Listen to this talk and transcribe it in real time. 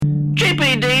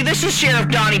WD, this is Sheriff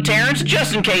Donnie Terrence.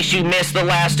 Just in case you missed the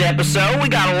last episode, we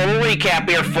got a little recap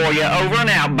here for you. Over and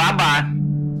out. Bye-bye.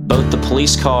 Both the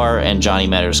police car and Johnny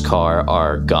Metter's car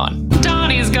are gone.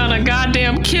 Donnie's gonna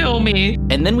goddamn kill me.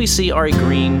 And then we see Ari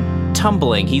Green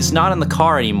tumbling. He's not in the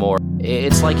car anymore.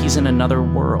 It's like he's in another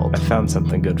world. I found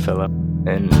something good, Philip.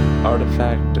 An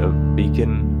artifact, a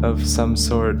beacon of some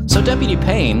sort. So, Deputy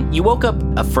Payne, you woke up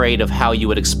afraid of how you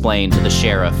would explain to the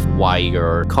sheriff why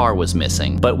your car was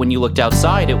missing. But when you looked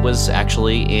outside, it was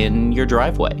actually in your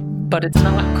driveway. But it's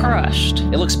not crushed.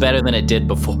 It looks better than it did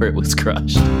before it was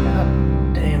crushed.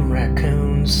 Damn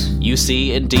raccoons. You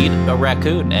see, indeed, a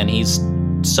raccoon, and he's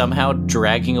somehow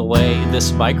dragging away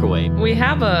this microwave. We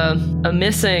have a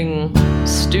missing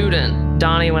student.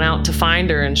 Donnie went out to find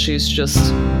her, and she's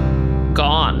just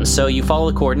gone. So you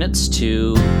follow the coordinates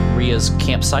to Ria's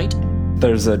campsite.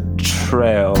 There's a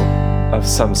trail of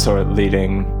some sort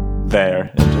leading there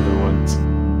into the woods.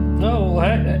 Oh,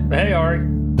 hey, Ari.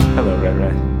 Hello, Ray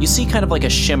Ray. You see kind of like a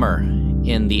shimmer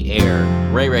in the air.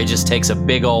 Ray Ray just takes a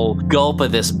big old gulp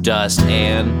of this dust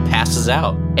and passes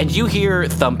out. And you hear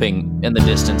thumping in the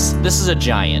distance. This is a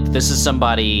giant. This is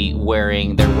somebody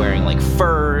they're wearing like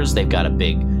furs. They've got a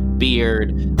big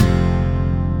beard.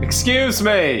 Excuse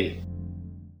me!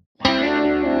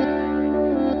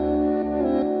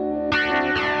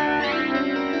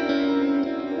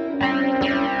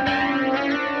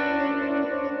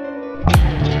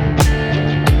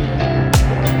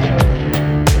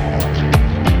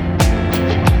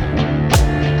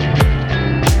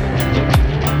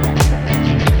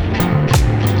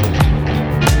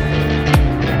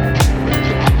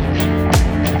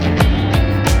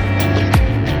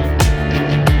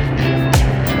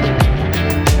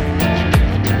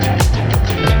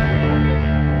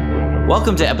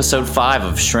 Welcome to episode 5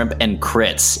 of Shrimp and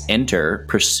Crits, Enter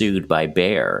Pursued by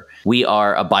Bear. We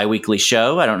are a bi-weekly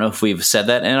show. I don't know if we've said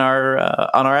that in our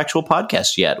on our actual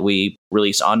podcast yet. We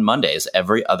release on Mondays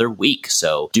every other week,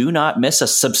 so do not miss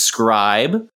us.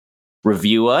 Subscribe,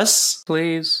 review us.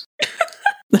 Please.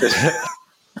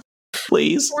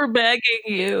 Please. We're begging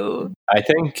you. I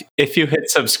think if you hit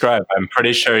subscribe, I'm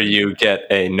pretty sure you get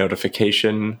a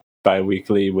notification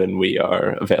bi-weekly when we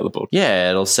are available. Yeah,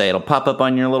 it'll pop up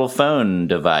on your little phone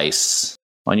device,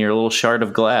 on your little shard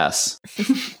of glass.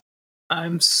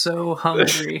 I'm so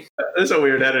hungry. There's a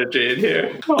weird energy in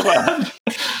here. Hold on.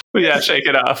 We gotta shake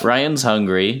it off. Ryan's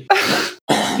hungry.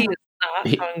 He is not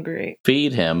hungry.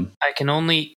 Feed him. I can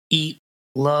only eat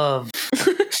love.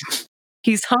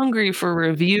 He's hungry for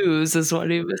reviews, is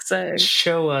what he was saying.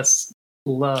 Show us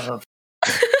love.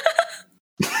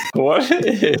 What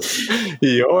is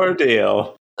your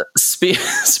deal?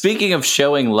 Speaking of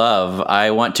showing love,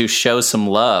 I want to show some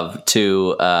love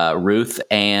to Ruth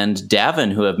and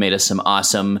Davin, who have made us some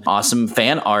awesome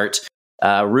fan art.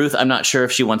 Ruth, I'm not sure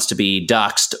if she wants to be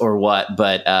doxxed or what,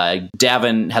 but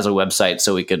Davin has a website,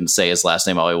 so we can say his last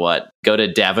name all we want. Go to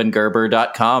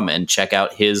davingerber.com and check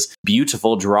out his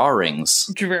beautiful drawings.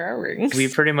 We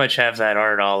pretty much have that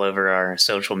art all over our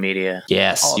social media.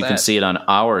 Yes, you can see it on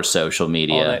our social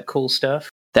media. All that cool stuff.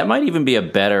 That might even be a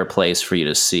better place for you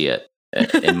to see it,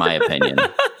 in my opinion.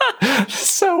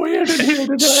 So weird in here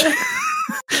today.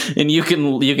 And you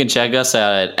can check us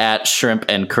out at Shrimp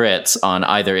and Crits on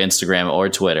either Instagram or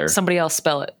Twitter. Somebody else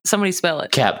spell it. Somebody spell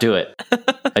it. Cap, do it.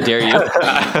 I dare you.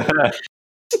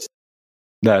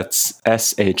 That's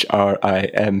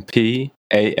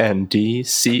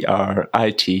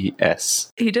SHRIMPANDCRITS.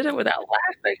 He did it without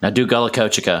laughing. Now do Gullah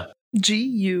Kochika.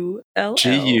 Gulla.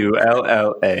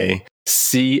 GULLACOCHICA!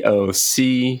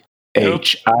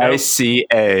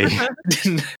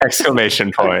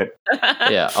 Exclamation point.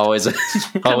 Yeah, always.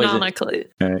 Canonically.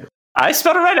 Right. I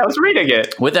spelled it right. I was reading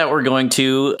it. With that, we're going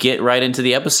to get right into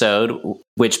the episode,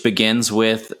 which begins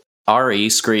with Ari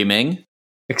screaming,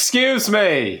 "Excuse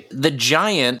me!" The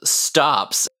giant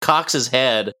stops, cocks his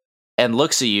head, and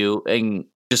looks at you and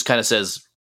just kind of says,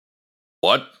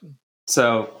 "What?"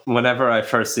 So, whenever I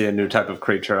first see a new type of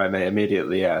creature, I may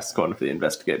immediately ask one of the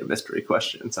investigative mystery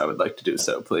questions. I would like to do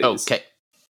so, please. Okay.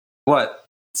 What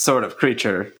sort of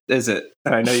creature is it?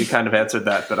 And I know you kind of answered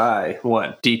that, but I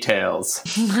want details.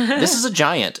 This is a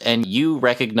giant, and you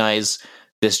recognize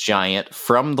this giant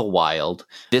from the wild.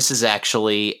 This is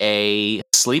actually a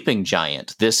sleeping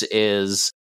giant. This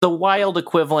is the wild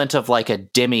equivalent of like a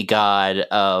demigod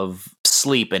of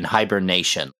sleep and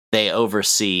hibernation. They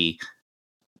oversee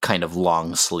kind of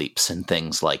long sleeps and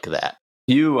things like that.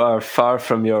 You are far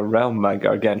from your realm, my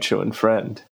gargantuan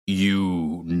friend.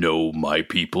 You know my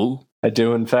people? I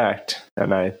do, in fact.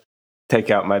 And I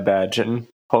take out my badge and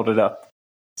hold it up,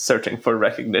 searching for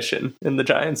recognition in the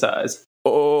giant's eyes.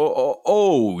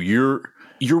 Oh, you're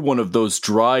you're one of those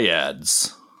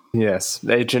dryads. Yes,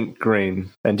 Agent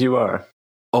Green. And you are?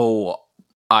 Oh,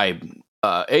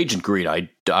 Agent Green,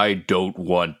 I don't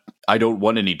want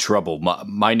any trouble.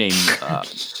 My name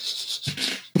is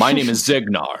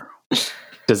Zegnar.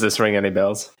 Does this ring any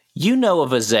bells? You know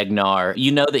of a Zegnar.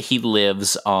 You know that he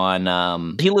lives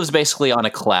on he lives basically on a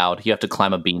cloud. You have to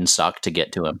climb a beanstalk to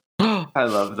get to him. I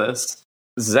love this.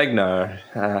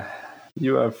 Zegnar,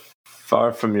 you are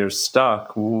far from your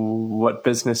stock. What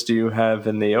business do you have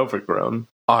in the Overgrown?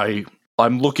 I'm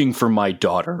looking for my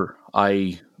daughter.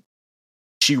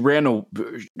 She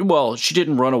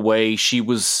didn't run away. She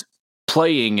was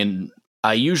playing, and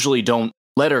I usually don't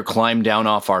let her climb down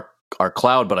off our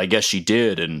cloud, but I guess she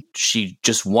did, and she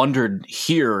just wandered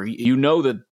here. You know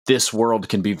that this world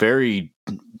can be very,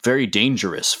 very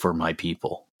dangerous for my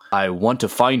people. I want to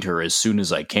find her as soon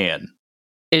as I can.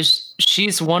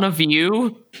 She's one of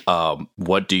you?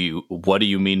 What do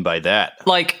you mean by that?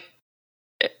 Like,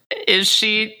 is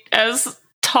she as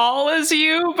tall as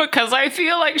you? Because I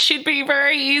feel like she'd be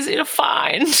very easy to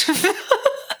find.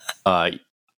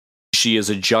 She is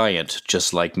a giant,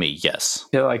 just like me, yes.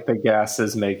 I feel like the gas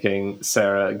is making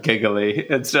Sarah giggly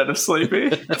instead of sleepy.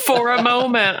 For a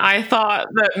moment, I thought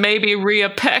that maybe Rhea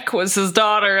Peck was his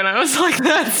daughter, and I was like,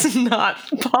 that's not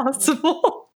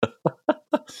possible.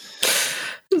 I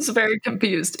was very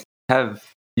confused.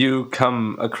 Have you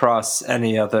come across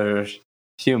any other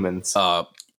humans?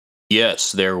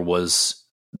 Yes, there was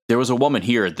a woman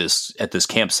here at this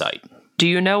campsite. Do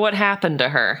you know what happened to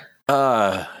her?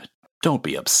 Don't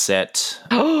be upset.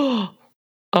 Oh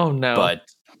no. But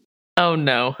oh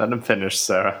no. Let him finish,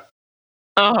 Sarah.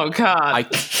 Oh god.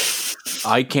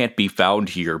 I can't be found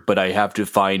here, but I have to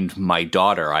find my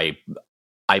daughter. I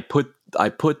put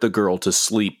the girl to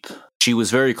sleep. She was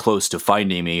very close to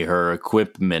finding me. Her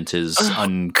equipment is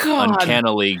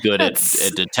uncannily good at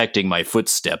detecting my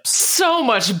footsteps. So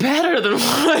much better than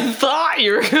what I thought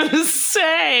you were going to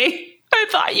say. I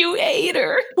thought you ate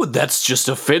her. Well, that's just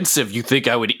offensive. You think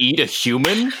I would eat a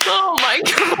human? Oh my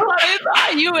god, I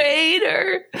thought you ate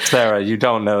her. Sarah, you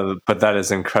don't know, but that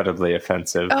is incredibly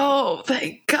offensive. Oh,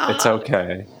 thank God. It's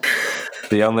okay.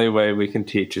 The only way we can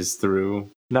teach is through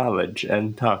knowledge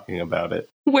and talking about it.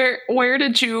 Where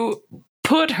did you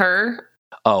put her?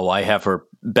 Oh, I have her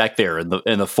back there in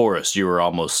the forest. You were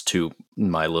almost to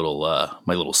my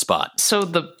little spot. So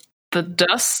the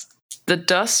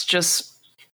dust just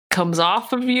comes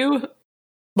off of you?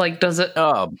 Like, does it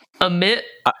emit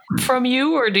from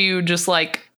you, or do you just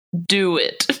like do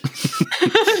it?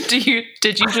 Did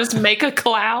you just make a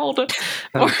cloud?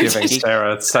 I'm giving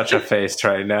Sarah such a face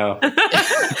right now.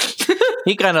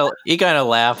 He kind of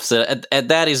laughs at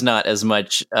that. He's not as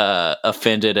much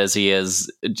offended as he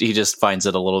is. He just finds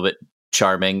it a little bit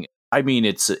charming. I mean,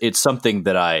 it's something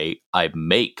that I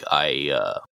make.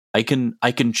 I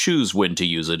can choose when to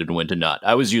use it and when to not.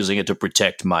 I was using it to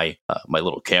protect my my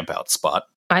little campout spot.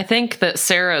 I think that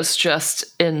Sarah's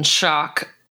just in shock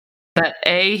that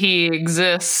A, he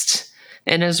exists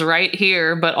and is right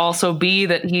here, but also B,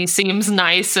 that he seems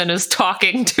nice and is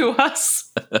talking to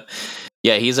us.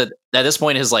 Yeah, he's at this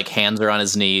point his like hands are on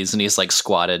his knees and he's like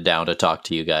squatted down to talk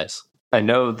to you guys. I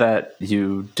know that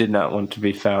you did not want to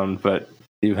be found, but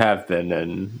you have been,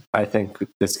 and I think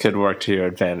this could work to your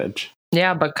advantage.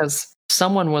 Yeah, because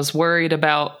someone was worried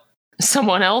about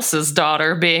someone else's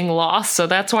daughter being lost, so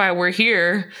that's why we're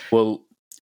here. Well,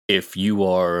 if you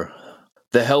are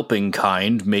the helping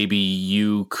kind, maybe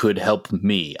you could help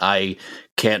me. I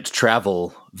can't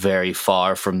travel very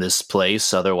far from this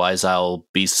place, otherwise I'll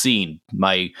be seen.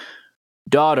 My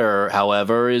daughter,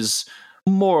 however, is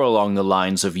more along the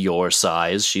lines of your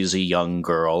size. She's a young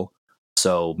girl,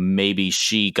 so maybe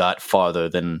she got farther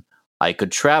than I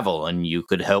could travel, and you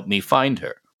could help me find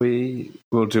her. We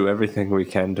will do everything we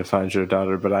can to find your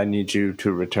daughter, but I need you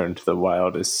to return to the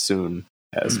wild as soon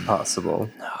as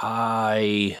possible.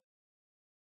 I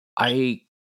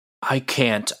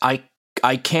can't.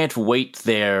 I can't wait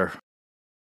there.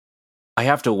 I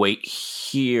have to wait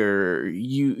here.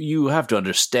 You have to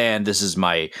understand, this is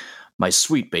my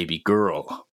sweet baby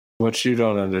girl. What you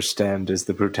don't understand is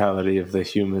the brutality of the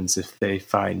humans if they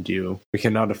find you. We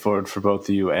cannot afford for both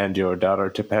you and your daughter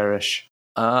to perish.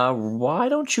 Why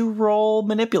don't you roll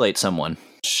manipulate someone?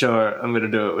 Sure, I'm going to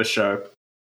do it with Sharp.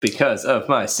 Because of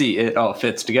my see it all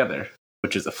fits together,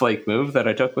 which is a flake move that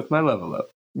I took with my level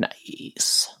up.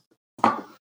 Nice.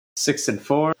 6 and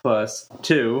 4 plus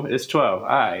 2 is 12.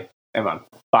 I am on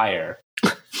fire.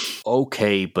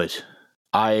 Okay, but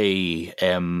I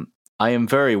am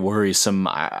very worrisome.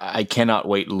 I cannot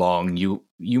wait long. You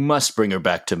must bring her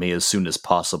back to me as soon as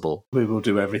possible. We will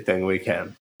do everything we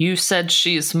can. You said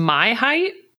she's my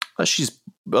height? She's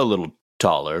a little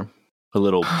taller, a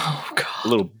little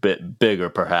bit bigger,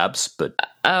 perhaps. But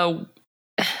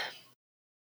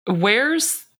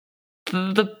where's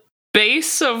the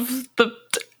base of the?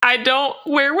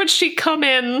 Where would she come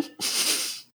in?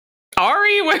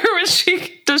 Ari, where was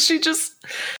she? Does she just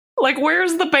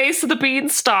where's the base of the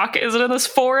beanstalk? Is it in this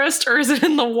forest or is it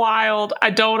in the wild? I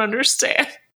don't understand.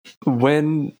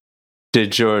 When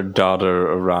did your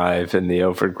daughter arrive in the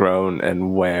Overgrown,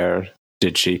 and where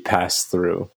did she pass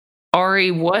through?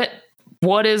 Ari, what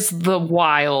is the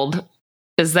wild?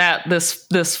 Is that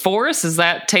this forest? Is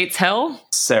that Tate's Hell?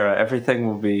 Sarah, everything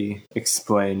will be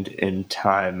explained in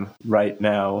time. Right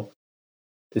now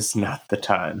is not the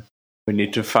time. We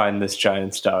need to find this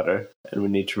giant's daughter, and we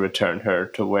need to return her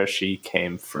to where she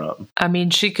came from. I mean,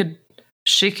 she could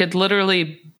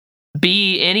literally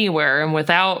be anywhere, and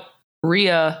without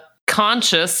Rhea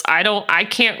conscious, I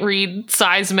can't read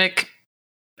seismic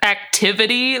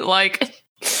activity.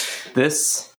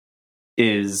 This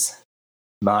is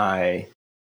my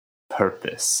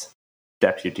purpose,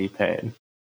 Deputy Payne.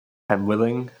 I'm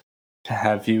willing to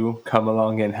have you come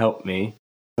along and help me,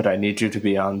 but I need you to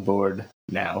be on board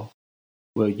now.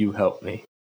 Will you help me?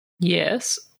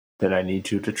 Yes. Then I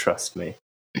need you to trust me.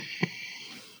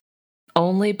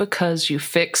 Only because you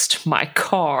fixed my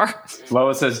car. What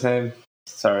was his name?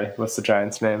 Sorry, what's the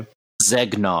giant's name?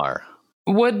 Zegnar.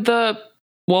 Would the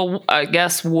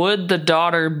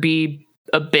daughter be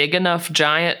a big enough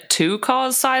giant to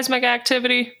cause seismic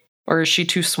activity? Or is she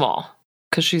too small?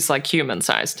 Because she's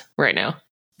human-sized right now.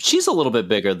 She's a little bit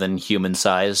bigger than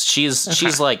human-sized. She's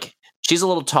a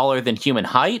little taller than human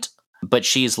height, but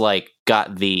she's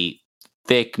got the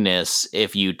thickness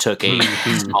if you took a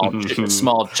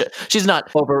small she's not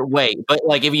overweight, but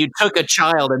if you took a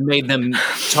child and made them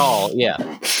tall,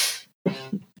 yeah.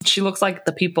 She looks like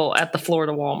the people at the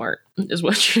Florida Walmart, is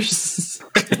what you're saying.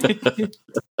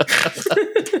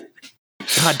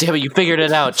 God damn it, you figured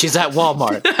it out. She's at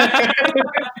Walmart.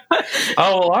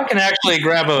 Oh, well, I can actually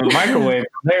grab a microwave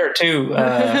from there, too.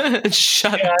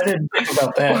 Shut up. I didn't think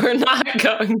about that. We're not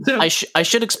going to. I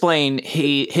should explain,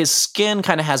 his skin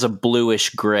kind of has a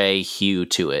bluish-gray hue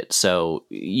to it, so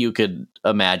you could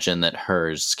imagine that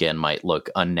her skin might look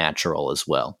unnatural as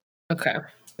well. Okay.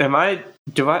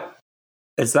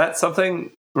 Is that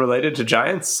something related to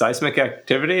giants? Seismic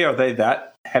activity? Are they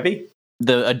that heavy?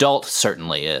 The adult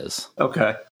certainly is.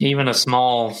 Okay. Even a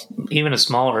small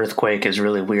earthquake is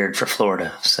really weird for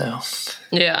Florida. So.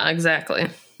 Yeah, exactly.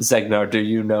 Zegnar, do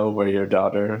you know where your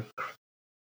daughter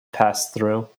passed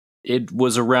through? It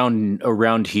was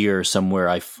around here somewhere.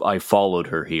 I followed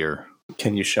her here.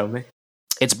 Can you show me?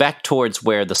 It's back towards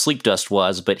where the sleep dust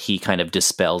was, but he kind of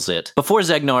dispels it. Before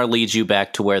Zegnar leads you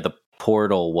back to where the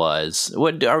portal was.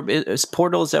 Is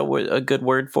portal, is that a good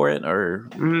word for it, or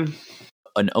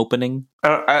an opening?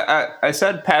 I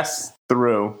said pass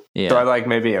through. Yeah. So I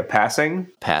maybe a passing.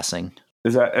 Passing.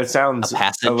 Is that? It sounds a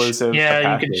passage? Elusive.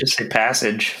 Yeah, you could just say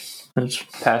passage.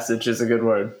 Passage is a good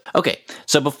word. Okay,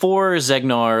 so before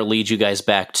Zegnar leads you guys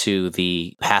back to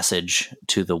the passage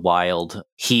to the wild,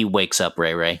 he wakes up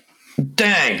Ray Ray.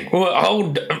 Dang!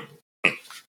 Well,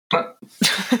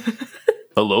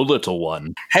 Hello, little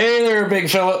one. Hey there, big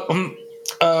fella.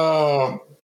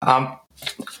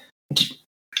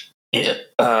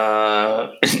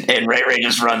 And Ray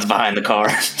just runs behind the car.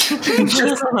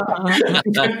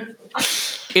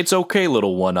 It's okay,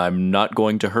 little one. I'm not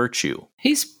going to hurt you.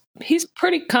 He's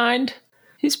pretty kind.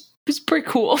 He's pretty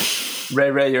cool.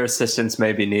 Ray, your assistance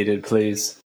may be needed.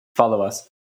 Please follow us.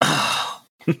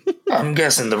 I'm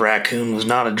guessing the raccoon was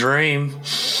not a dream.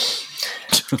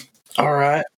 All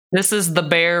right. This is the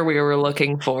bear we were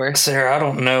looking for. Sarah, I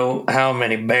don't know how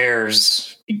many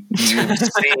bears you've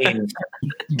seen,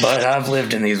 but I've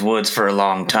lived in these woods for a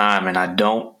long time, and I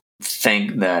don't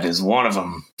think that is one of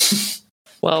them.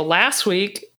 Well, last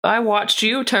week, I watched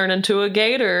you turn into a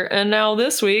gator, and now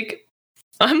this week,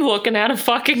 I'm looking at a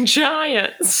fucking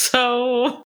giant,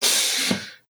 so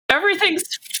everything's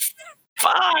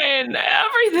fine.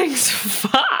 Everything's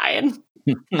fine.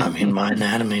 I mean, my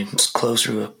anatomy is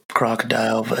closer to a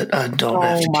crocodile, but I don't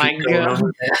have to keep going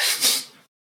over that.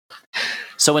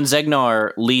 So when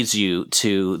Zegnar leads you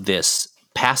to this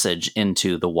passage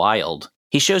into the wild,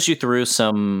 he shows you through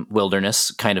some wilderness,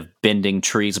 kind of bending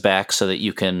trees back so that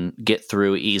you can get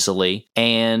through easily.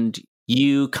 And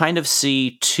you kind of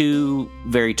see two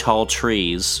very tall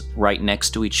trees right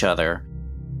next to each other.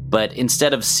 But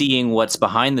instead of seeing what's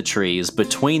behind the trees,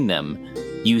 between them,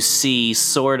 you see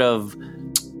sort of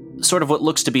what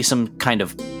looks to be some kind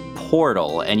of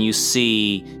portal, and you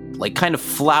see like kind of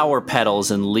flower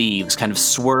petals and leaves kind of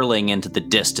swirling into the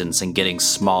distance and getting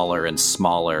smaller and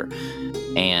smaller.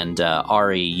 And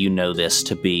Ari, you know this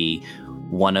to be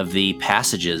one of the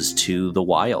passages to the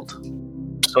wild.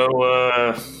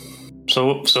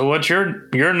 So what's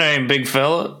your name, big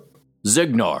fella?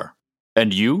 Zegnar.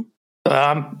 And you?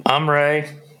 I'm Ray.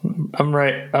 I'm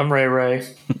Ray.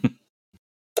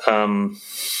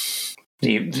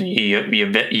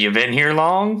 You been here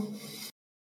long?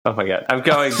 Oh my god. I'm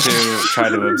going to try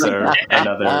to observe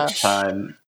another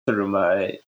time through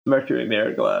my mercury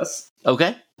mirror glass.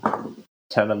 Okay.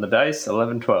 10 on the dice,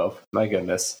 11, 12. My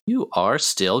goodness. You are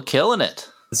still killing it.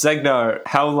 Zegnar,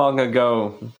 how long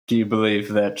ago do you believe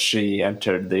that she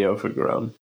entered the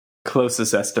Overgrown?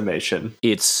 Closest estimation.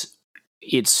 It's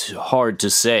hard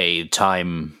to say.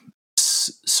 Time's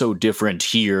so different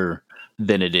here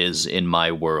than it is in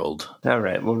my world. All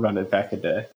right, we'll run it back a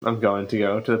day. I'm going to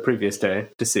go to the previous day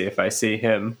to see if I see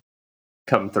him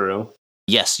come through.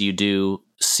 Yes, you do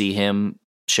see him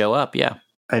show up, yeah.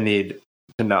 I need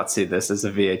to not see this as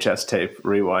a VHS tape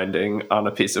rewinding on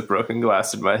a piece of broken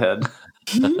glass in my head.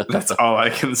 That's all I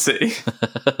can see.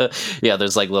 Yeah,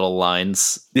 there's like little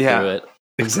lines through it.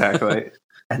 Exactly.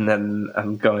 And then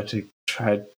I'm going to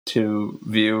try to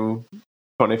view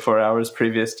 24 hours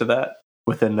previous to that.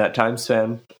 Within that time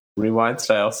span, rewind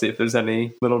style, see if there's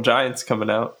any little giants coming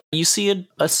out. You see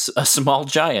a small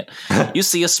giant. You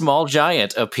see a small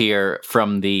giant appear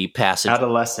from the passage.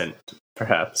 Adolescent,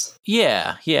 perhaps.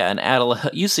 Yeah.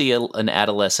 You see an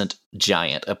adolescent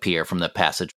giant appear from the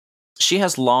passage. She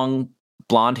has long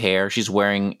blonde hair. She's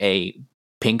wearing a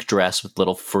pink dress with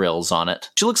little frills on it.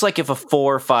 She looks like if a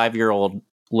 4 or 5 year old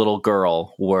little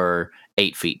girl were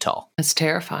 8 feet tall. That's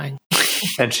terrifying.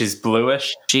 And she's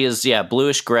bluish? She is,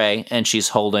 bluish gray, and she's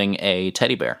holding a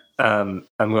teddy bear. I'm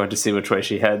going to see which way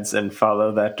she heads and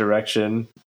follow that direction,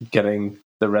 getting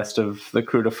the rest of the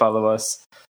crew to follow us,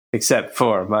 except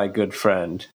for my good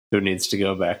friend, who needs to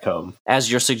go back home.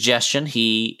 As your suggestion,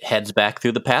 he heads back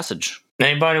through the passage.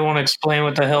 Anybody want to explain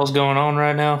what the hell's going on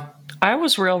right now? I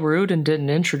was real rude and didn't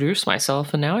introduce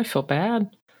myself, and now I feel bad.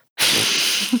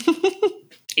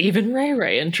 Even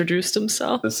Ray introduced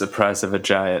himself. The surprise of a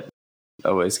giant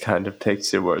always kind of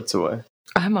takes your words away.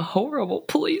 I'm a horrible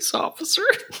police officer.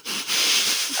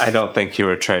 I don't think you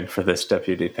were trained for this,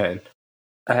 Deputy Payne.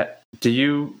 Do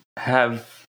you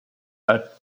have a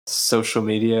social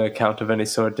media account of any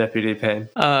sort, Deputy Payne?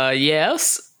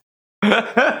 Yes.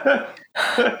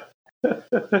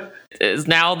 Is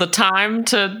now the time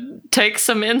to take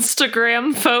some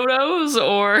Instagram photos,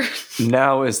 or?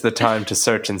 Now is the time to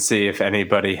search and see if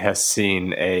anybody has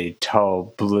seen a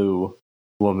tall blue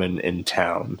woman in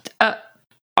town.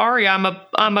 Ari, I'm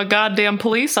a goddamn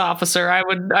police officer. I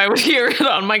would hear it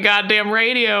on my goddamn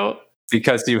radio.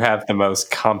 Because you have the most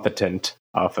competent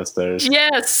officers.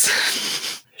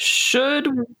 Yes. Should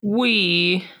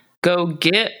we go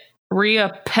get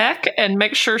Rhea Peck and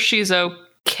make sure she's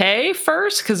okay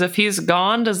first? Because if he's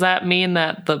gone, does that mean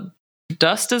that the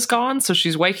dust is gone? So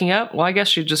she's waking up? Well, I guess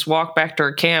she'd just walk back to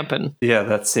her camp and... Yeah,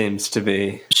 that seems to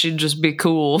be... She'd just be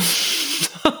cool.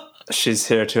 She's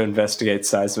here to investigate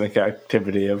seismic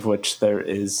activity, of which there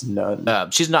is none.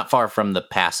 She's not far from the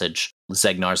passage,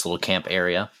 Zegnar's little camp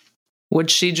area.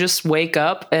 Would she just wake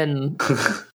up and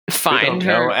find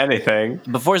her? We don't know anything.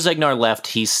 Before Zegnar left,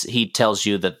 he tells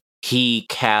you that he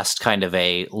cast kind of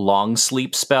a long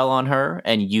sleep spell on her,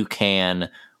 and you can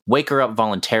wake her up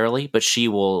voluntarily, but she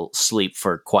will sleep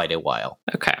for quite a while.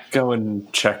 Okay. Go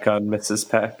and check on Mrs.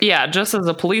 Peck. Yeah, just as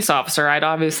a police officer, I'd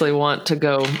obviously want to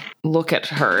go look at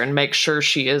her and make sure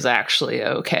she is actually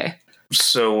okay.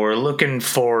 So we're looking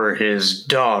for his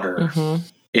daughter. Mm-hmm.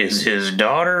 Is his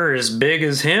daughter as big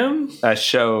as him? I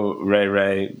show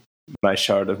Ray my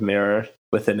shard of mirror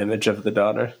with an image of the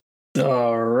daughter.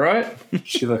 All right.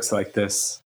 She looks like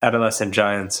this. Adolescent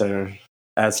giants are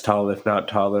as tall, if not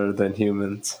taller, than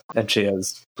humans, and she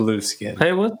has blue skin.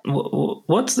 Hey,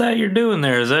 what's that you're doing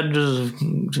there? Is that just...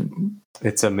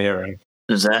 It's a mirror.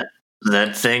 Is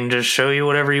that thing just show you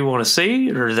whatever you want to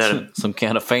see, or is that some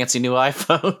kind of fancy new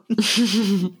iPhone?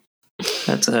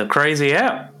 That's a crazy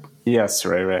app. Yes,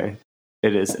 Ray.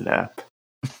 It is an app.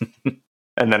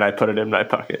 And then I put it in my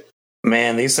pocket.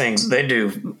 Man, these things, they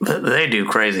do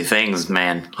crazy things,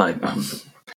 man. Like,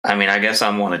 I mean, I guess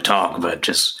I want to talk, but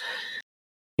just...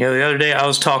 You know, the other day I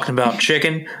was talking about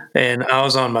chicken, and I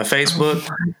was on my Facebook,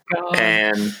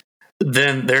 and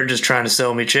then they're just trying to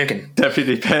sell me chicken.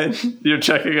 Deputy Penn, you're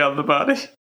checking on the body?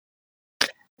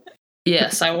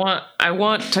 Yes, I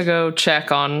want to go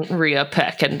check on Rhea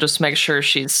Peck and just make sure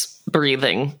she's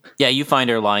breathing. Yeah, you find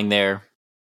her lying there,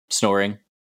 snoring.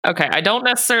 Okay, I don't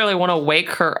necessarily want to wake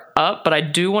her up, but I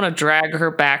do want to drag her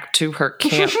back to her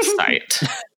campsite.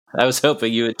 I was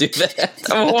hoping you would do that.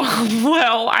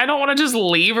 Well, I don't want to just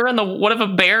leave her in the... What if a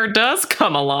bear does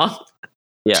come along?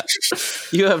 Yeah.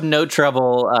 You have no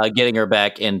trouble getting her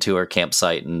back into her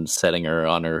campsite and setting her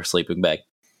on her sleeping bag.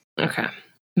 Okay.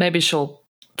 Maybe she'll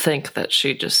think that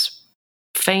she just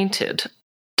fainted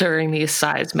during these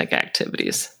seismic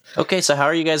activities. Okay, so how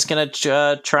are you guys going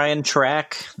to try and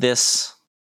track this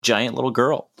giant little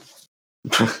girl?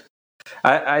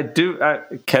 I do.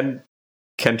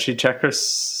 Can she check her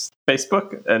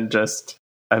Facebook and just?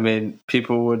 I mean,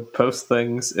 people would post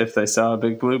things if they saw a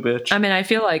big blue bitch. I mean, I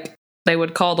feel like they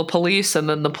would call the police, and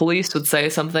then the police would say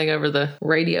something over the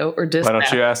radio or dispatch. Why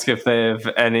don't you ask if they have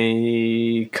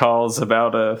any calls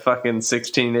about a fucking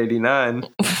 1689?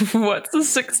 What's the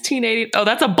 1680? Oh,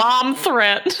 that's a bomb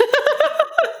threat.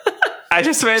 I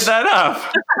just made that up.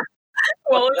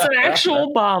 Well, it's an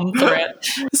actual bomb threat,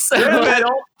 so I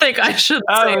don't think I should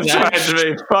say was that. trying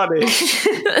to be funny.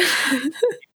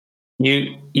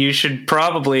 You should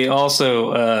probably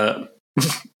also,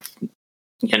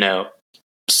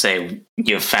 say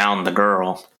you found the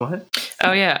girl. What?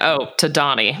 Oh yeah. Oh, to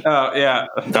Donnie. Oh yeah.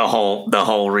 The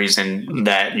whole reason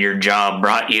that your job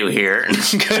brought you here.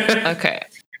 Okay.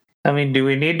 I mean, do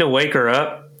we need to wake her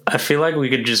up? I feel like we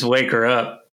could just wake her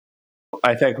up.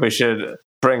 I think we should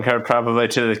bring her probably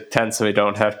to the tent so we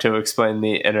don't have to explain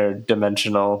the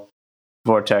interdimensional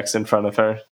vortex in front of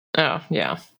her. Oh,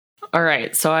 yeah. All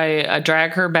right. So I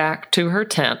drag her back to her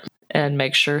tent and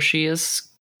make sure she is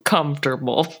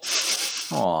comfortable.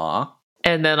 Aww.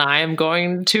 And then I am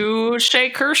going to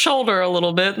shake her shoulder a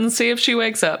little bit and see if she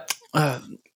wakes up.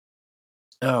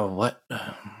 What?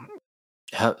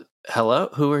 Hello?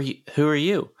 Who are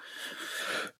you?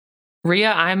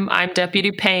 Rhea, I'm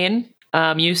Deputy Payne.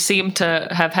 You seem to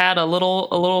have had a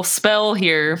little spell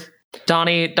here.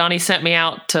 Donnie sent me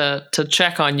out to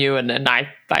check on you, and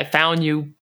I found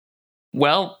you,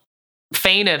 well,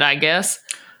 fainted, I guess.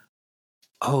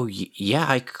 Oh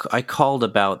yeah, I called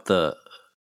about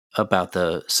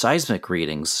the seismic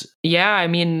readings. Yeah, I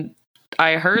mean,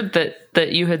 I heard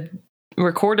that you had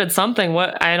recorded something.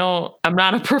 I'm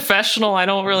not a professional. I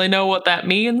don't really know what that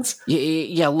means.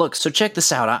 Yeah. Look, so check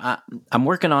this out. I'm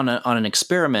working on an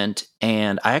experiment,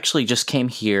 and I actually just came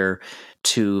here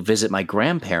to visit my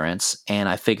grandparents, and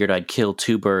I figured I'd kill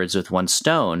two birds with one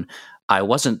stone. I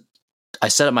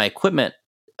set up my equipment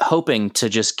hoping to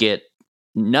just get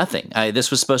nothing.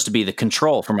 This was supposed to be the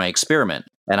control for my experiment,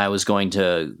 and I was going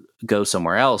to go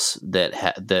somewhere else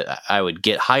that I would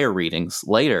get higher readings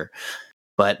later,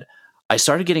 but I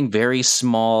started getting very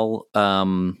small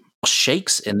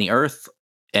shakes in the earth,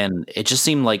 and it just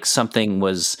seemed like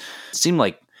seemed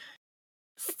like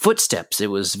footsteps. It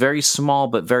was very small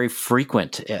but very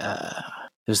frequent. It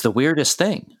was the weirdest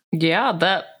thing. Yeah,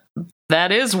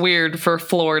 that is weird for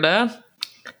Florida.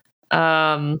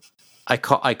 I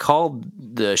called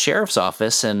the sheriff's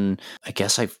office, and I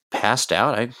guess I passed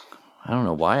out. I don't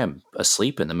know why I'm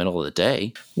asleep in the middle of the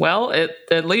day. Well,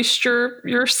 at least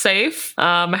you're safe.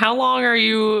 How long are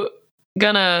you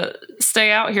gonna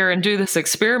stay out here and do this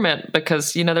experiment?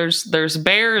 Because there's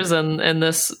bears in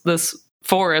this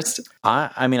forest.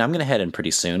 I mean, I'm gonna head in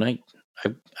pretty soon.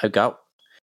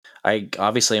 I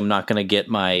obviously am not gonna get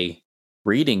my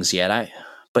readings yet.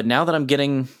 But now that I'm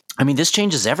getting, I mean, this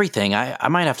changes everything. I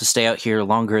might have to stay out here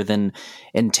longer than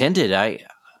intended.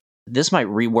 This might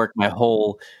rework my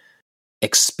whole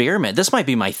experiment. This might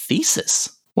be my thesis.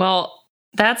 Well,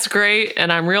 that's great,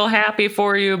 and I'm real happy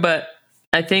for you, but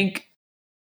I think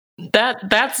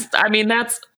that's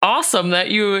awesome that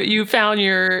you found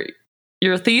your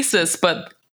thesis,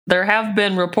 but there have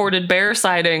been reported bear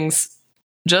sightings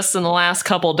just in the last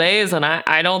couple days, and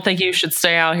I don't think you should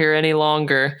stay out here any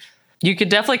longer. You could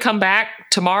definitely come back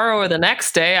tomorrow or the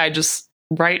next day. I just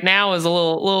right now is a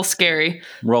little scary.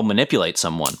 Roll manipulate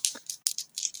someone.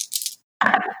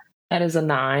 That is a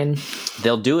 9.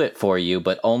 They'll do it for you,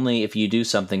 but only if you do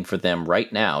something for them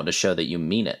right now to show that you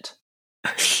mean it.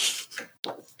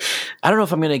 I don't know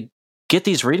if I'm going to get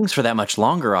these readings for that much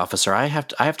longer, officer. I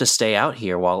have to stay out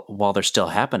here while they're still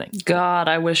happening. God,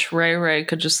 I wish Ray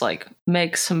could just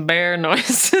make some bear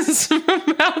noises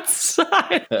from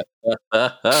outside.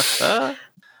 I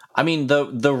mean,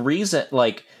 the reason,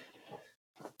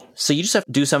 so you just have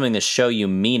to do something to show you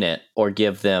mean it, or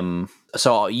give them.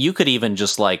 So you could even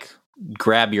just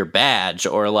grab your badge,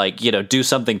 or do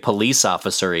something police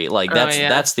officery.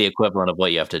 That's the equivalent of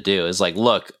what you have to do. Is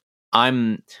look,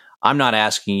 I'm not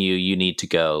asking you. You need to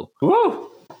go.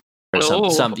 Woo! Or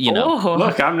some.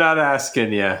 Look, I'm not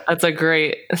asking you. That's a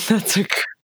great.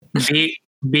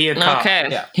 Be a cop.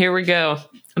 Okay, Here we go.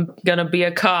 I'm gonna be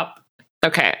a cop.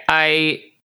 Okay, I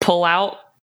pull out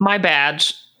my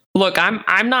badge. Look,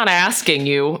 I'm not asking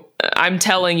you. I'm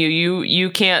telling you,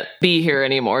 you can't be here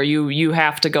anymore. You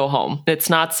have to go home. It's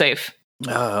not safe.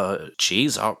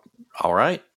 Geez, all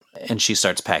right. And she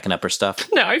starts packing up her stuff.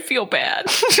 Now I feel bad.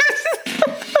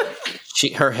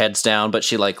 Her head's down, but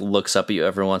she like looks up at you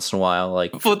every once in a while,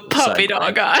 like with puppy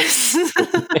dog eyes.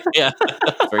 Yeah,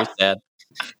 very sad.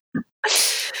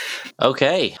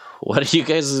 Okay, what are you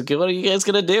guys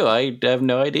gonna do? I have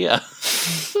no idea.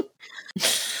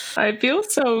 I feel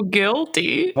so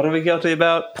guilty. What are we guilty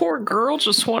about? Poor girl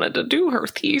just wanted to do her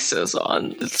thesis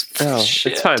on this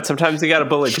shit. It's fine. Sometimes you gotta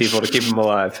bully people to keep them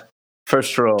alive.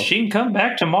 First rule. She can come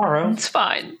back tomorrow. It's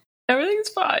fine. Everything's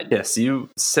fine. Yes, you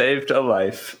saved a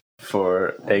life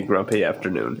for a grumpy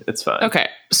afternoon. It's fine. Okay,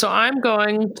 so I'm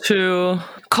going to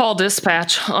call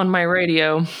dispatch on my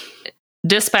radio.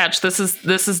 Dispatch, this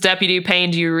is Deputy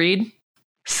Payne. Do you read?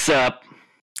 Sup?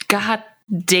 God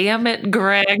damn it,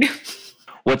 Greg.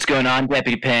 What's going on,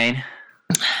 Deputy Payne?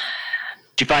 Did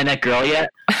you find that girl yet?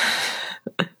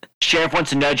 Sheriff wants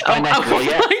to know, did you find that girl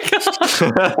yet?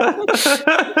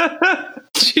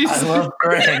 I love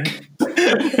Greg.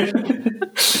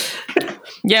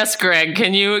 Yes, Greg.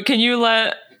 Can you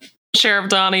let Sheriff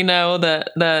Donnie know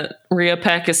that Rhea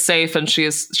Peck is safe and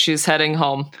she's heading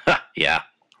home? Yeah.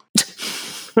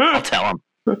 I'll tell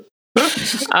him.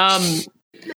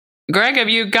 Greg, have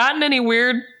you gotten any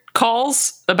weird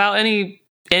calls about anything?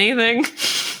 I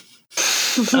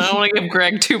don't want to give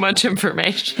Greg too much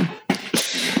information.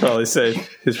 Probably safe.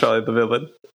 He's probably the villain.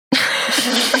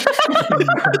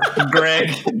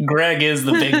 Greg is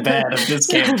the big bad of this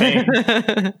campaign.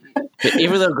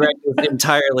 Even though Greg is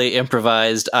entirely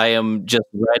improvised, I am just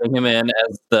writing him in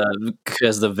as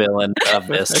the villain of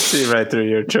this. I see right through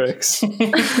your tricks.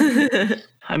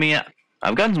 I mean,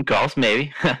 I've gotten some calls,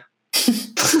 maybe. I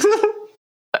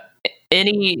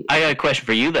got a question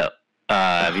for you though.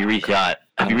 Have you rethought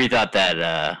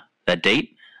that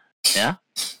date? Yeah.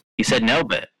 You said no,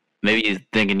 but maybe you're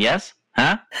thinking yes,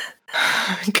 huh?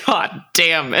 God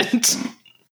damn it.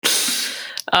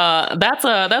 That's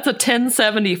a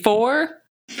 1074.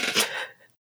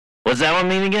 What's that one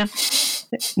mean again?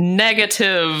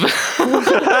 Negative.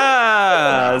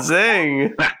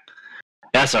 Zing.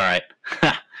 That's all right.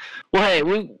 Well, hey,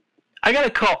 I got a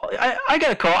call. I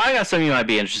got a call. I got something you might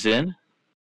be interested in.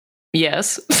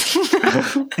 Yes.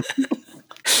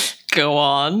 Go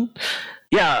on.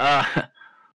 Yeah,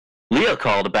 Leo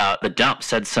called about the dump.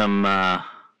 Said some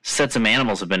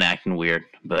animals have been acting weird,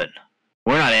 but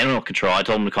we're not animal control. I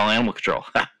told him to call animal control.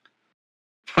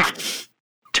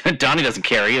 Donnie doesn't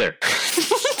care either.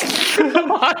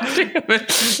 God damn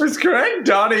it. Was Greg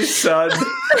Donnie's son?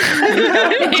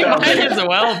 He might as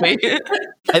well be.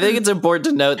 I think it's important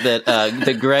to note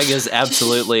that Greg is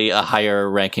absolutely a higher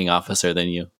ranking officer than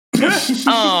you.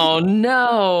 Oh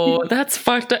no, that's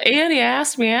fucked up. And he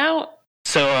asked me out.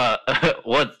 So,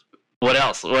 what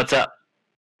else? What's up?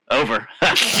 Over.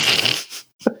 I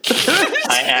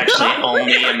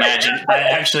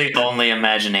actually only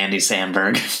imagine Andy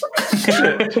Samberg.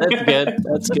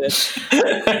 That's good.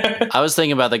 I was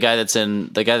thinking about the guy that's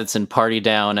in Party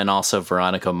Down and also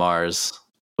Veronica Mars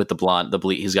with the blonde,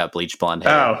 he's got bleached blonde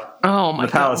hair. Oh my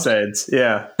God. Palisades.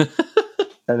 Yeah.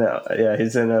 I know. Yeah,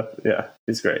 he's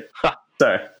he's great.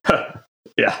 Sorry.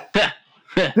 Yeah.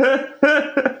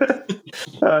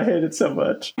 I hate it so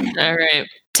much. All right.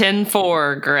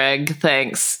 10-4, Greg.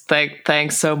 Thanks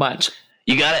so much.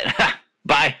 You got it.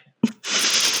 Bye.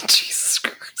 Jesus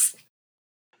Christ.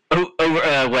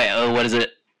 Over. Wait. What is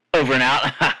it? Over and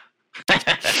out.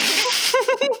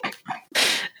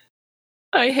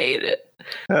 I hate it.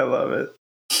 I love it.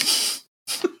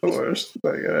 The worst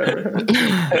thing I ever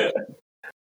heard.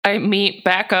 I meet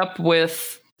back up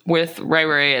with Ray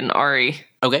Ray and Ari.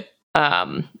 Okay.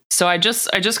 So I just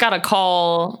got a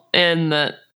call in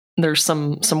that there's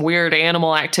some weird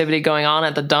animal activity going on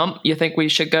at the dump. You think we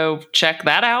should go check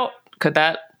that out? Could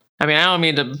that? I mean, I don't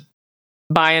mean to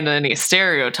buy into any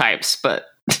stereotypes, but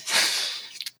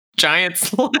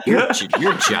giants. You're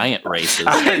giant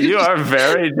racist. You are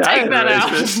very giant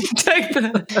racist. Take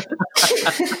that.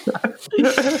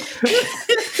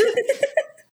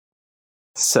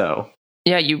 So,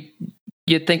 yeah, you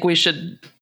think we should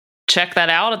check that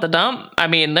out at the dump? I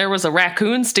mean, there was a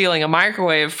raccoon stealing a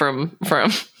microwave from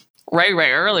Ray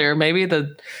Ray earlier. Maybe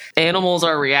the animals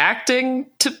are reacting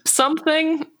to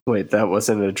something. Wait, that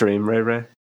wasn't a dream, Ray Ray?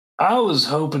 I was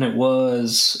hoping it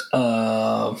was.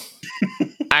 I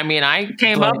mean, I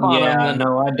came up on him.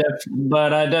 No, I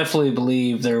definitely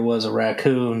believe there was a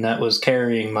raccoon that was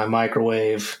carrying my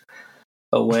microwave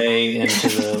away into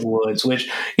the woods, which,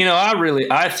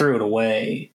 I threw it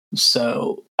away.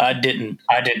 So I didn't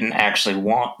actually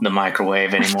want the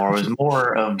microwave anymore. It was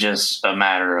more of just a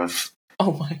matter of,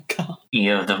 oh my God.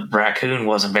 The raccoon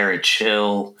wasn't very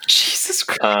chill. Jesus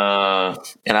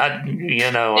Christ. And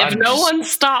if no one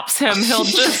stops him, he'll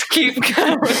just keep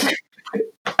going.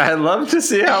 I'd love to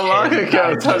see how long it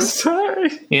goes. I'm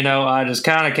sorry. I just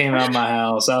kind of came out of my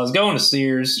house. I was going to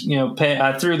Sears.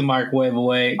 I threw the microwave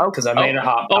away because I made a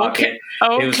hot pocket.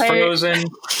 Okay. It was frozen,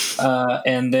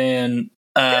 and then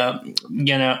I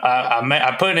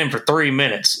put it in for 3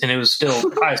 minutes, and it was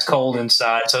still ice cold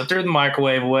inside. So I threw the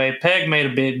microwave away. Peg made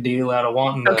a big deal out of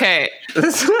wanting to. Okay,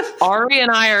 Ari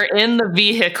and I are in the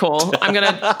vehicle. I'm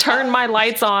gonna turn my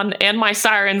lights on and my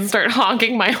sirens and start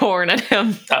honking my horn at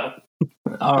him. Oh.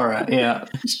 All right, yeah.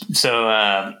 So,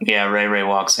 Ray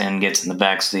walks in, gets in the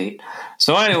back seat.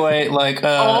 So anyway, then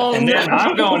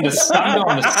I'm going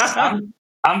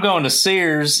to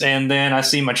Sears, and then I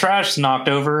see my trash knocked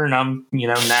over, and I'm,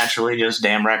 naturally just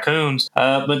damn raccoons.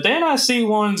 But then I see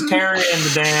one's carrying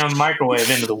the damn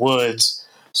microwave into the woods.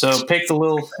 So pick the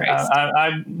little.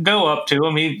 I go up to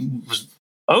him. He was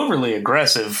overly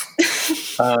aggressive.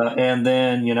 And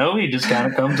then, he just kind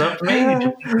of comes up to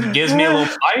me. He gives me a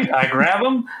little bite. I grab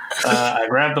him. I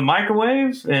grab the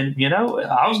microwave. And,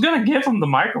 I was going to give him the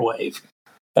microwave.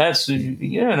 That's, so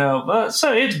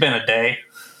it's been a day.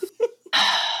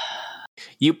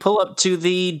 You pull up to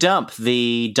the dump,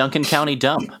 the Duncan County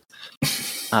dump.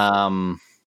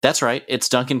 That's right. It's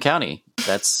Duncan County.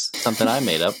 That's something I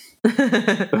made up.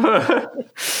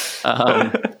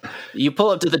 You pull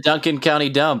up to the Duncan County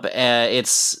dump.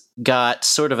 It's got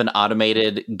sort of an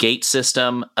automated gate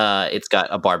system. It's got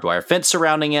a barbed wire fence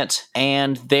surrounding it,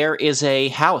 and there is a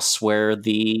house where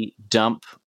the dump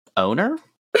owner.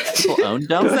 People own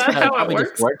dumps. Is that how it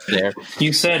works? Works there.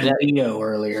 You said Leo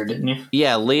earlier, didn't you?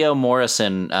 Yeah, Leo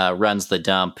Morrison runs the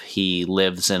dump. He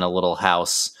lives in a little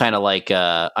house, kind of like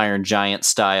Iron Giant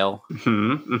style.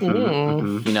 Mm-hmm, mm-hmm,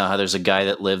 mm-hmm. You know how there's a guy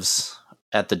that lives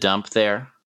at the dump there?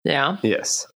 Yeah.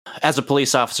 Yes. As a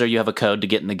police officer, you have a code to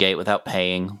get in the gate without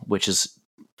paying, which is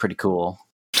pretty cool.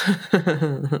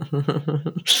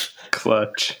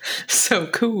 Clutch. So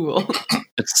cool.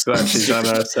 It's glad she's on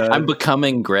our side. I'm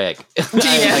becoming Greg.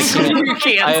 Yes, you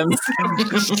can.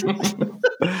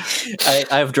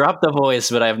 I've dropped the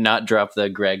voice, but I have not dropped the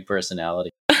Greg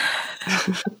personality.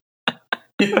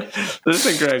 There's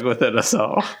a Greg within us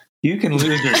all. You can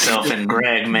lose yourself in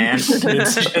Greg, man.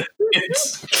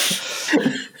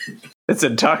 It's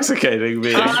intoxicating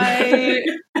me. I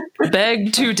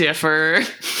beg to differ.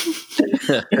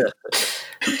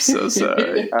 I'm so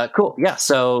sorry. Cool. Yeah.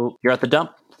 So you're at the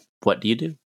dump. What do you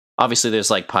do? Obviously,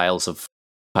 there's like piles of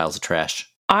trash.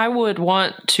 I would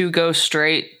want to go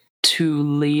straight to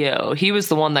Leo. He was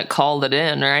the one that called it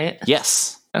in, right?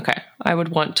 Yes. Okay. I would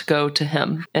want to go to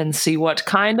him and see what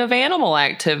kind of animal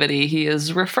activity he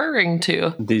is referring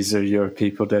to. These are your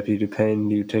people, Deputy Payne.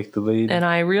 You take the lead. And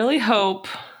I really hope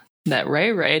that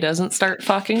Ray doesn't start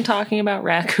fucking talking about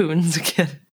raccoons again.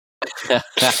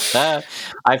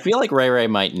 I feel like Ray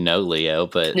might know Leo,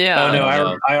 but yeah. Oh no,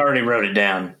 I already wrote it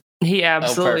down. He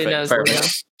absolutely knows Leo.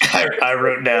 I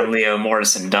wrote down Leo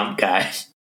Morrison, dump guy.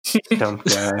 Dump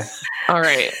guy. All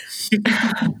right.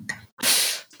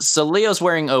 So Leo's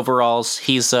wearing overalls.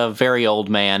 He's a very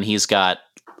old man. He's got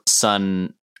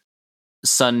sun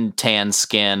tan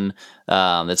skin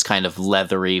that's kind of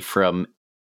leathery from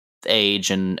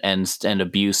age and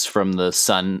abuse from the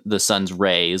sun's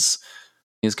rays.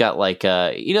 He's got like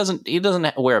he doesn't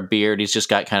wear a beard. He's just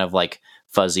got kind of like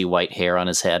fuzzy white hair on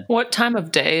his head. What time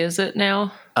of day is it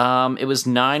now? It was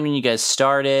 9 when you guys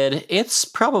started. It's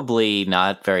probably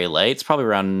not very late. It's probably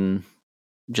around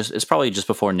it's probably just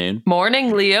before noon.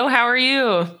 Morning, Leo. How are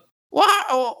you? Well,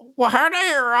 how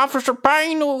there, Officer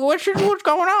Payne? What's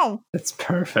going on? It's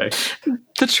perfect.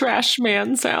 The trash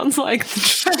man sounds like the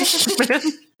trash man.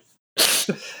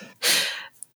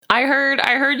 I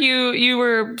heard you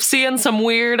were seeing some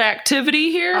weird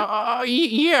activity here.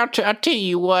 Yeah, I tell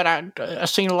you what, I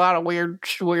seen a lot of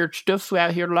weird stuff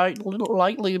out here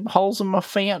lately. Holes in my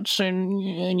fence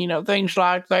and things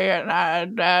like that.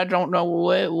 I don't know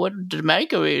what to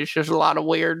make of it. It's just a lot of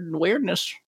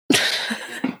weirdness.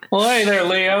 Well, hey there,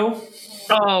 Leo.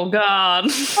 Oh, God.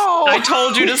 Oh. I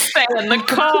told you to stay in the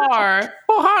car.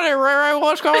 Well, hi there, Ray.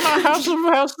 What's going on? How's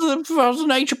the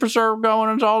nature preserve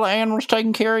going? Is all the animals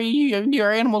taking care of you?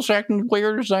 Your animals acting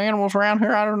weird as the animals around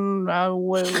here? I don't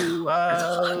know.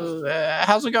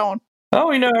 How's it going?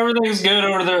 Oh, everything's good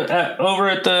over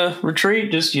at the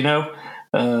retreat. Just,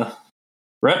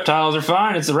 reptiles are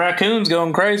fine. It's the raccoons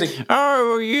going crazy.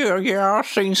 Oh, yeah, I've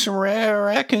seen some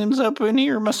raccoons up in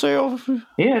here myself.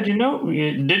 Yeah, did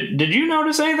you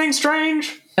notice anything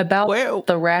strange? About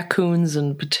the raccoons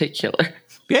in particular.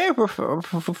 Yeah, for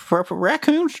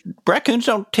raccoons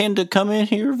don't tend to come in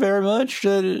here very much.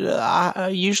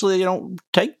 Usually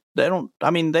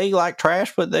they like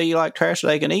trash, but they like trash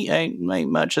they can eat.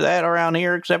 Ain't much of that around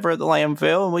here except for the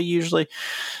landfill, and we usually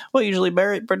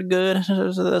bury it pretty good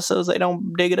so they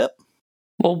don't dig it up.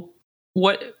 Well,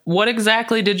 what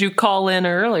exactly did you call in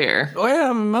earlier?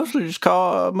 Well, mostly just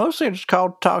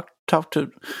called talk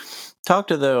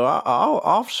to the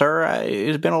officer.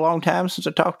 It's been a long time since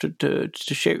I talked to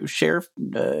sheriff.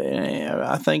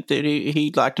 I think that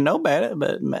he'd like to know about it,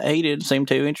 but he didn't seem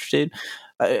too interested.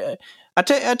 I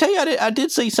tell you, I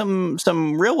did see some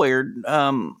real weird.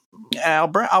 I'll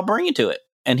bring you to it,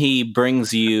 and he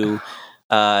brings you.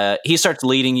 He starts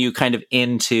leading you kind of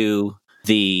into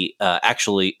the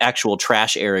actual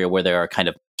trash area where there are kind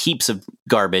of heaps of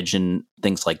garbage and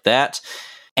things like that,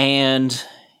 and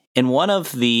in one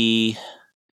of the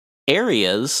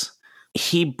areas,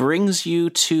 he brings you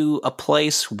to a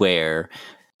place where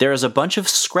there is a bunch of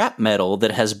scrap metal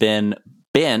that has been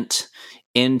bent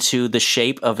into the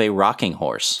shape of a rocking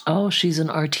horse. Oh, she's an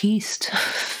artiste.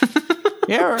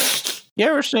 You ever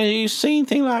seen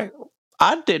anything like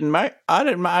I tell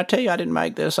you, I didn't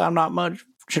make this. I'm not much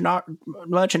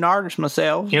an artist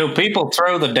myself. People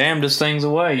throw the damnedest things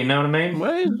away. You know what I mean?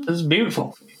 Well, this is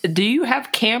beautiful. Do you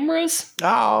have cameras?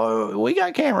 Oh, we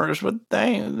got cameras, but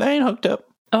they ain't hooked up.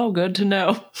 Oh, good to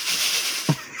know.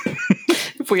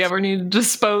 If we ever need to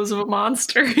dispose of a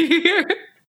monster here.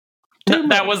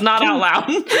 That was not out loud.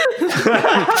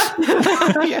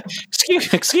 Yeah.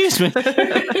 Excuse me.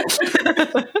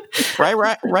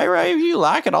 Ray, if you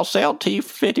like it, I'll sell it to you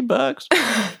for $50.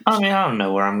 I mean, I don't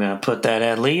know where I'm going to put that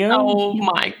at, Leo. Oh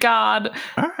my God!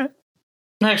 All right.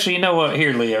 Actually, you know what?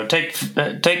 Here, Leo, take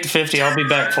the 50. I'll be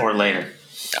back for it later.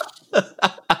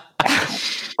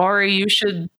 Ari,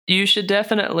 you should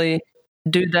definitely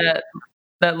do that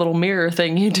little mirror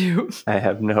thing you do. I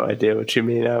have no idea what you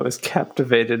mean. I was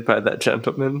captivated by that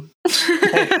gentleman.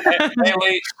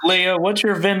 Hey, Leo, what's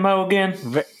your Venmo again?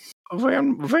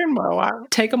 Venmo.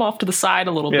 Take him off to the side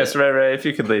a little bit. Yes, Ray, if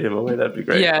you could lead him away, that'd be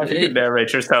great. Yeah, if you could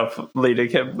narrate yourself leading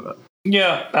him.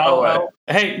 Yeah.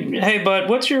 Hey, bud,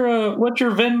 what's your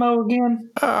Venmo again?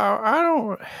 I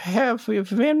don't have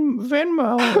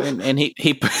Venmo. And he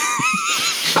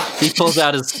he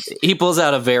pulls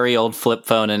out a very old flip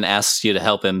phone and asks you to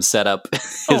help him set up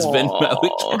his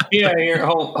Venmo. Yeah, here,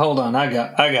 hold on, I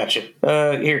got you.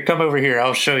 Here, come over here.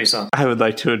 I'll show you something. I would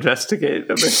like to investigate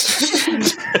a bit.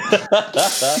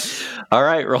 All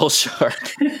right, roll sharp.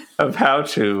 Of how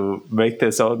to make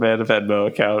this old man a Venmo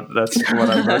account. That's what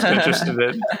I'm most interested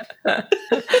in.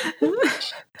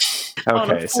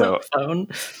 Okay, so I'm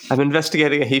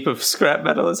investigating a heap of scrap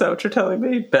metal. Is that what you're telling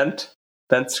me? Bent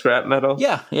scrap metal?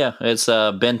 Yeah. It's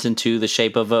bent into the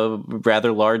shape of a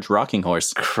rather large rocking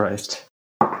horse. Christ.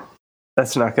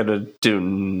 That's not going to do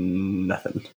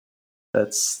nothing.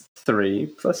 That's 3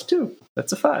 plus 2.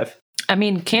 That's a 5. I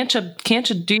mean, can't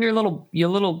you do your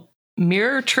little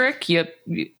mirror trick?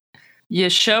 You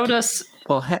showed us.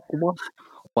 Well,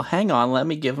 hang on. Let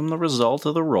me give him the result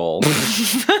of the roll.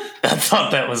 I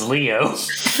thought that was Leo.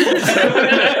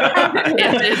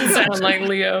 It did sound like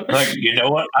Leo. Like, you know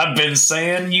what? I've been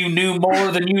saying you knew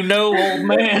more than you know, old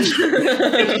man.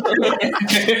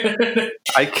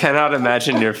 I cannot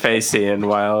imagine your face, Ian,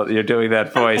 while you're doing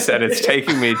that voice, and it's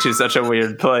taking me to such a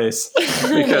weird place.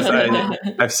 Because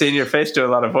I've seen your face do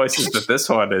a lot of voices, but this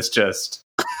one is just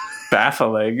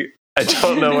baffling. I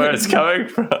don't know where it's coming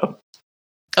from.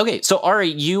 Okay, so Ari,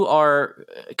 you are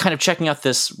kind of checking out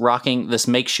this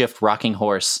makeshift rocking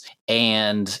horse,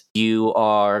 and you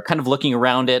are kind of looking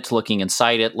around it, looking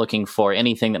inside it, looking for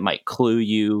anything that might clue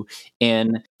you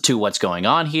in to what's going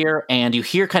on here, and you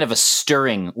hear kind of a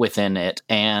stirring within it,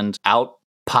 and out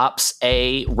pops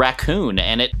a raccoon,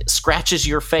 and it scratches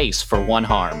your face for 1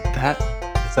 harm. That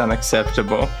is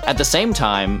unacceptable. At the same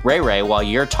time, Ray, while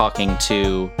you're talking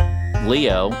to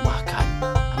Leo, oh God,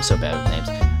 I'm so bad with names.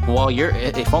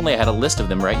 If only I had a list of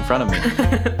them right in front of me.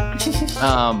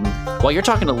 While you're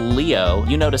talking to Leo,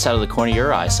 you notice out of the corner of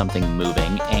your eye something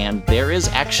moving, and there is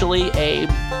actually a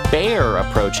bear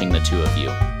approaching the two of you.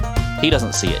 He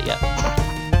doesn't see it yet.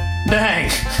 Dang!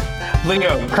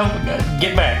 Leo, come,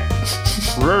 get back.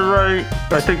 Ray,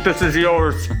 I think this is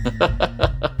yours.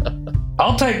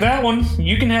 I'll take that one.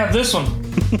 You can have this one.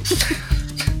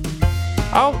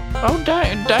 Oh,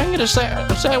 dang it, is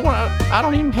that one? I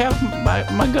don't even have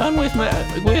my gun with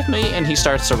me, and he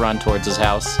starts to run towards his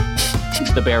house.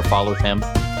 The bear follows him.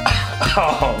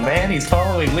 Oh man, he's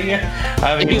following Leah.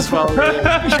 I mean, He's following him.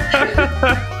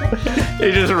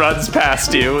 He just runs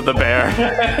past you with the bear,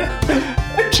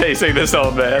 chasing this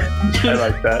old man. I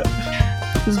like that.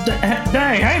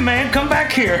 Dang, hey man, come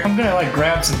back here. I'm gonna like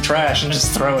grab some trash and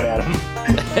just throw it at him.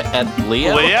 At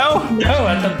Leo? Leo? No,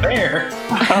 at the bear.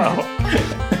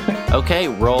 Oh. Okay,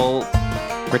 roll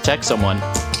protect someone.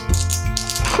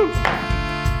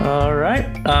 All right,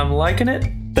 I'm liking it.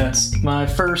 That's my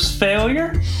first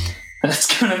failure.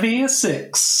 That's gonna be a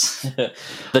 6.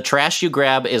 The trash you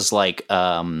grab is like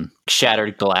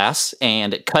shattered glass,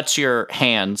 and it cuts your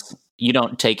hands. You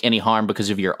don't take any harm because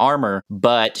of your armor,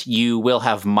 but you will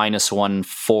have -1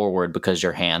 forward because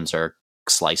your hands are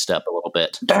sliced up a little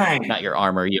bit. Dang. Not your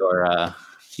armor,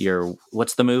 your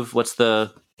what's the move? What's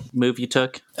the move you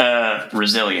took?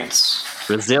 Resilience.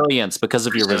 Resilience, because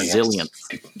of your resilience.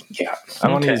 Yeah. I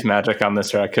want to use magic on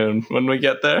this raccoon when we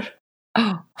get there.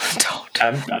 Oh, don't.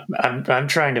 I'm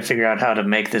trying to figure out how to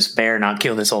make this bear not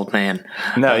kill this old man.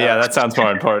 No, yeah, that sounds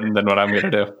more important than what I'm going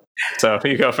to do. So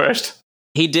you go first.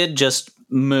 He did just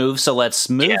move, so let's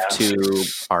move to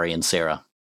Ari and Sarah.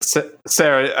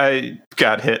 Sarah, I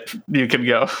got hit. You can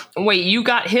go. Wait, you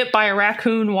got hit by a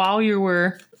raccoon while you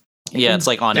were... Yeah, it's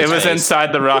like on his It was face.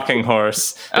 inside the rocking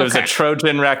horse. It was a Okay.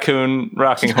 Trojan raccoon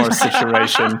rocking horse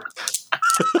situation.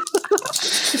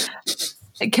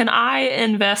 Can I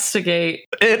investigate?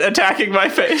 It attacking my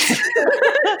face.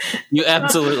 You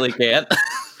absolutely can.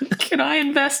 Can I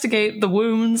investigate the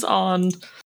wounds on...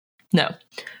 No.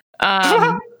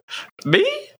 Me?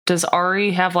 Does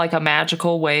Ari have like a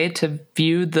magical way to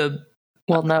view the...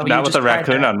 Well, no. Not with a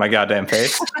raccoon on my goddamn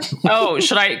face. Oh,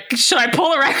 should I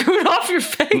pull a raccoon off your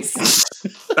face?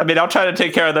 I mean, I'll try to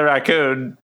take care of the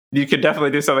raccoon. You could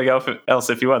definitely do something else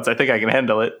if you want. So I think I can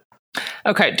handle it.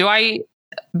 Okay, do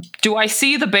I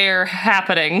see the bear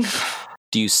happening?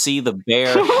 Do you see the bear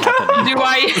happening?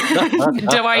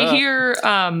 Do I hear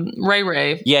Ray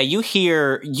Ray? Yeah, you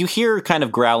hear kind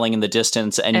of growling in the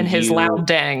distance, and his loud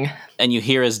dang. And you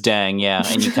hear his dang, yeah,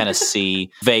 and you kind of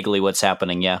see vaguely what's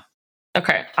happening, yeah.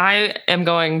 Okay, I am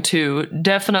going to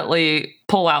definitely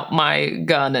pull out my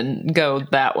gun and go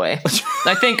that way.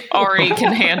 I think Ari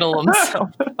can handle himself.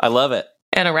 I love it.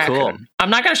 And a raccoon. Cool. I'm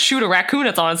not going to shoot a raccoon.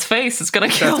 It's on its face. It's going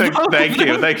to kill him.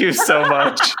 Thank you so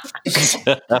much.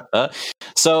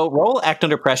 So roll act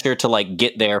under pressure to like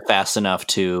get there fast enough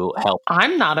to help.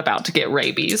 I'm not about to get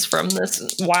rabies from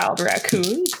this wild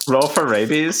raccoon. Roll for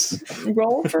rabies.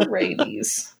 Roll for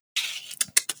rabies.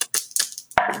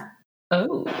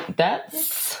 Oh,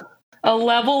 that's a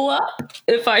level up,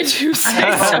 if I do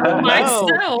say so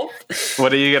myself.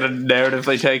 What are you going to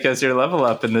narratively take as your level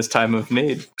up in this time of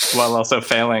need, while also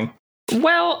failing?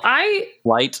 Well,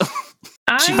 Light.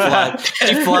 She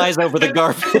flies over the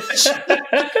garbage.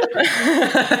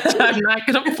 I'm not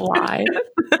going to fly.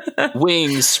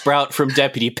 Wings sprout from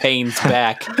Deputy Payne's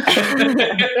back.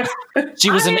 She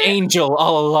was an angel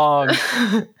all along.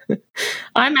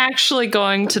 I'm actually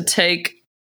going to take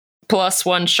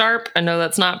 +1 sharp. I know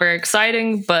that's not very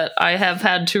exciting, but I have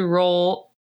had to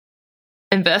roll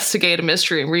investigate a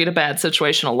mystery and read a bad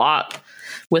situation a lot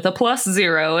with a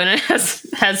 +0, and it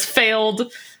has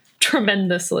failed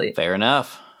tremendously. Fair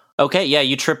enough. Okay, yeah,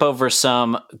 you trip over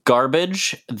some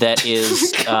garbage that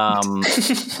is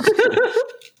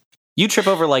you trip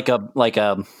over like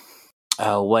a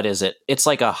what is it? It's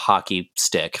like a hockey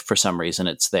stick for some reason.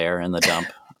 It's there in the dump.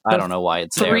 I don't know why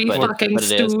it's there, Three but fucking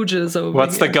it is. stooges over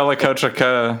What's here. the Gullah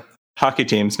Kochika hockey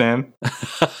team's name?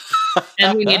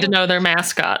 And we need to know their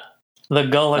mascot. The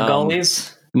Gullah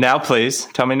Gullies. Now, please.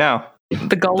 Tell me now.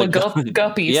 The Gullah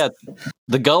Guppies. Yeah,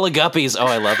 the Gullah Guppies. Oh,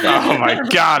 I love that. Oh my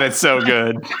god, it's so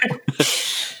good.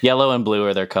 Yellow and blue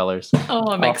are their colors.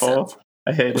 Oh, it makes sense.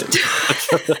 I hate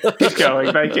it. Keep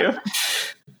going, thank you.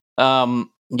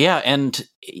 Yeah, and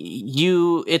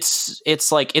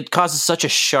it's like it causes such a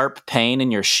sharp pain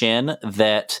in your shin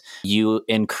that you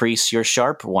increase your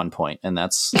sharp 1 point, and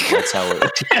that's how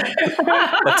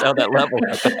that's how that level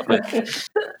happens.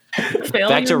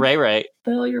 Back to Ray Ray.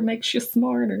 Failure makes you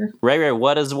smarter. Ray Ray,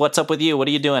 what's up with you? What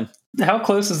are you doing? How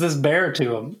close is this bear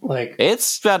to him? Like,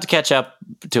 It's about to catch up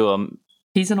to him.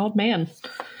 He's an old man.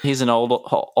 He's an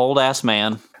old ass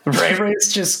man. Ray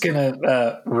Ray's just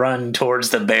gonna run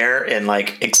towards the bear and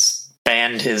like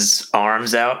expand his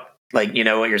arms out, like you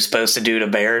know what you're supposed to do to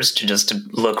bears to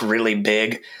look really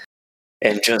big,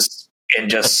 and just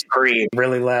scream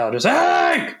really loud, just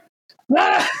hey!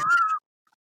 Ah!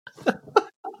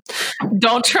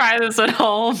 Don't try this at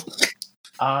home.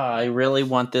 I really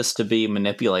want this to be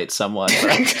manipulate someone.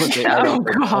 I don't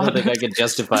think I could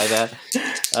justify that.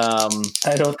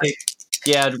 I don't think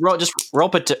Yeah, just roll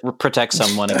protect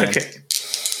someone again. Okay.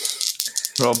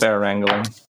 Roll bear wrangling.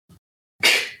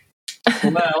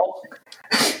 Well,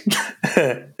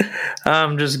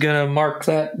 I'm just gonna mark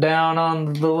that down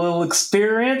on the little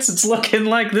experience. It's looking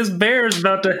like this bear is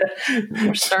about to.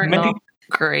 We're starting off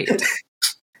great.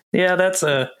 Yeah, that's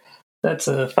a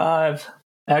 5.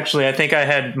 Actually, I think I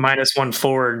had -1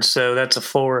 forward, so that's a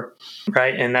 4,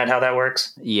 right? Isn't that how that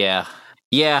works? Yeah.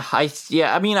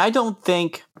 I mean, I don't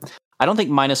think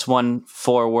 -1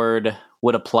 forward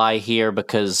would apply here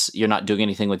because you're not doing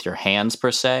anything with your hands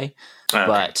per se. Okay.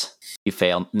 But you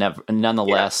fail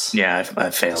nonetheless. Yeah,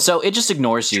 I failed. So it just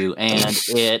ignores you, and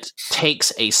it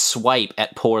takes a swipe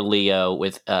at poor Leo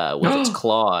with its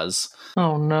claws.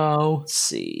 Oh no! Let's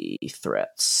see,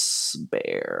 threats,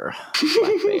 bear,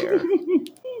 black bear.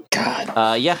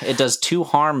 God. Yeah, it does 2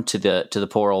 harm to the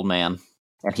poor old man,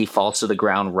 and he falls to the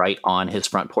ground right on his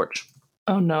front porch.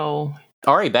 Oh no!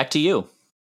 All right, back to you.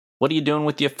 What are you doing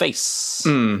with your face?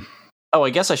 Oh, I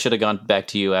guess I should have gone back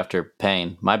to you after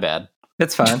pain. My bad.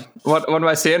 It's fine. What am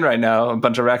I seeing right now? A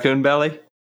bunch of raccoon belly?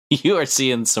 You are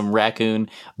seeing some raccoon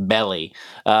belly.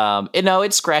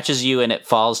 It scratches you and it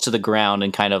falls to the ground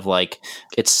and kind of like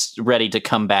it's ready to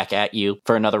come back at you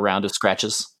for another round of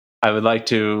scratches. I would like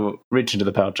to reach into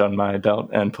the pouch on my belt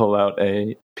and pull out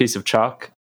a piece of chalk,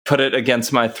 put it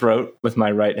against my throat with my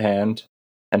right hand,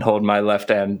 and hold my left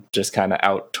hand just kind of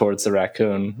out towards the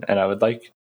raccoon. And I would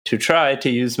like to try to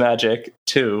use magic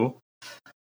to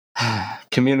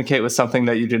communicate with something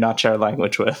that you do not share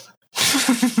language with.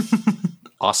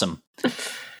 Awesome.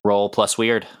 Roll plus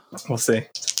weird. We'll see.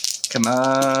 Come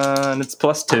on, it's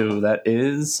 +2. That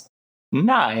is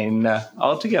 9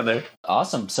 altogether.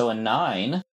 Awesome. So a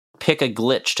 9. Pick a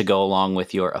glitch to go along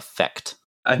with your effect.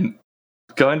 I'm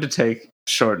going to take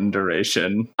shortened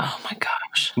duration. Oh my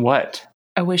gosh. What?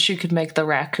 I wish you could make the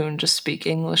raccoon just speak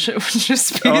English. It would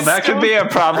just be that could be a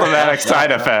problematic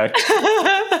side effect.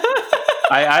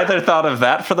 I either thought of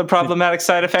that for the problematic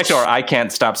side effect, or I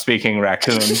can't stop speaking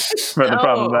raccoon for the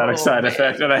problematic side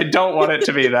effect, and I don't want it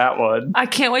to be that one. I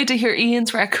can't wait to hear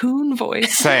Ian's raccoon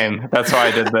voice. Same. That's why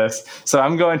I did this. So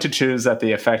I'm going to choose that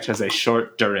the effect has a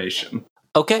short duration.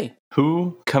 Okay.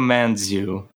 Who commands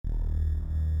you?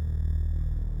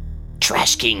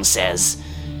 Trash King says,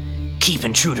 keep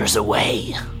intruders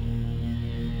away.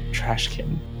 Trash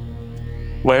King?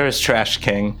 Where is Trash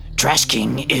King? Trash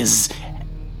King is...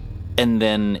 And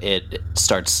then it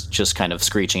starts just kind of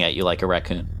screeching at you like a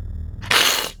raccoon.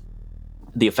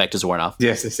 The effect is worn off.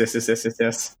 Yes.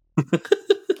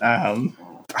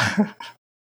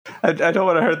 I don't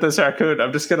want to hurt this raccoon.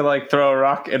 I'm just going to throw a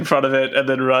rock in front of it and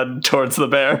then run towards the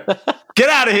bear. Get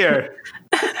out of here!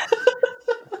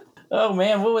 Oh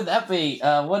man, what would that be?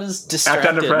 What is distracted?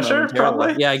 Act under pressure,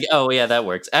 probably? Yeah, that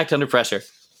works. Act under pressure.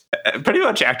 Pretty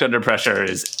much act under pressure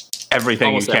is everything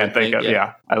almost you can't think of.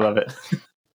 Yeah, I love it.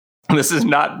 This is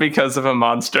not because of a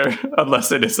monster,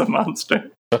 unless it is a monster.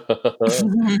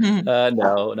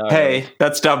 No. Hey,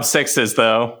 that's dumb 6s,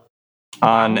 though.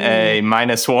 On a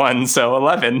 -1, so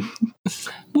 11.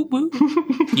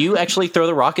 You actually throw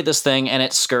the rock at this thing, and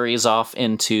it scurries off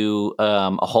into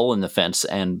a hole in the fence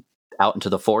and out into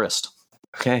the forest.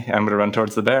 Okay, I'm going to run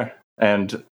towards the bear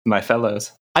and my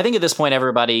fellows. I think at this point,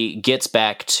 everybody gets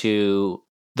back to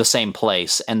the same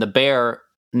place, and the bear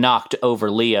knocked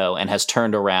over Leo and has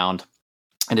turned around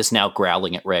and is now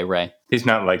growling at Ray Ray. He's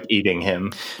not eating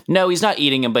him. No, he's not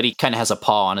eating him, but he kind of has a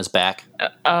paw on his back.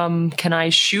 Can I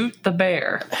shoot the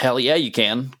bear? Hell yeah, you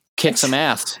can. Kick some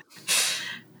ass.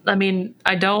 I mean,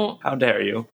 I don't... How dare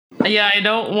you? Yeah, I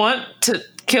don't want to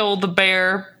kill the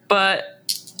bear, but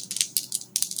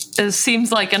it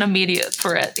seems like an immediate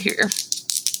threat here.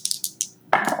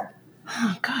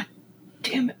 Oh, God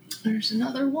damn it. There's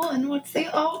another one. What's the...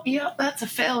 Oh, yeah, that's a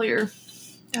failure.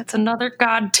 That's another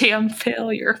goddamn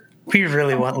failure. We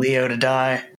really want Leo to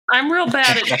die. I'm real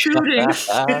bad at shooting.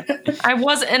 I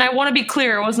want to be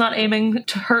clear, I was not aiming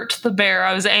to hurt the bear.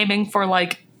 I was aiming for,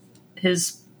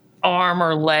 his arm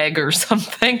or leg or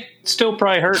something. Still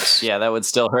probably hurts. Yeah, that would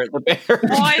still hurt the bear.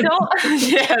 Well, I don't...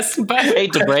 Yes, but... I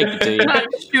hate to break it to you. I'm not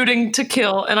shooting to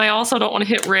kill, and I also don't want to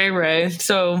hit Ray Ray,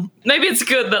 so maybe it's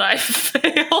good that I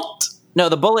failed. No,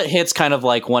 the bullet hits kind of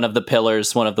like one of the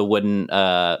pillars, one of the wooden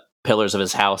pillars of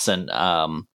his house, and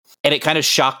it kind of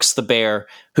shocks the bear,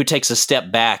 who takes a step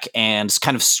back and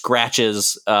kind of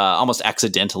scratches almost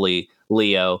accidentally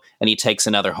Leo, and he takes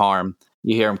another harm.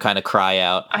 You hear him kind of cry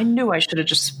out. I knew I should have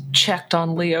just checked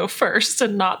on Leo first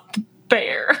and not the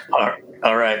bear.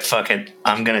 All right, fuck it.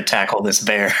 I'm going to tackle this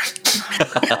bear.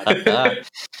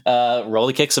 Roll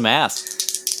to kick some ass.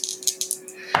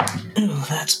 Ooh,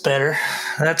 that's better.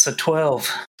 That's a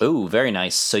 12. Ooh, very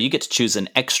nice. So you get to choose an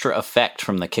extra effect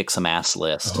from the kick some ass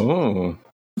list. Oh.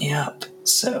 Yep.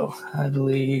 So I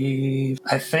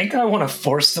think I want to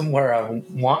force them where I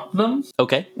want them.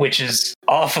 Okay. Which is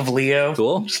off of Leo.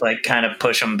 Cool. Just like kind of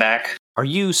push him back. Are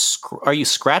you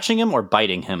scratching him or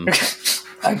biting him?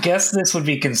 I guess this would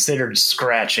be considered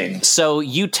scratching. So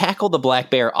you tackle the black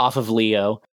bear off of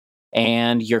Leo,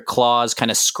 and your claws kind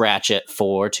of scratch it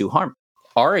for 2 harm.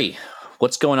 Ari,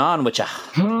 what's going on with ya?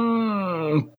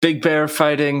 Big bear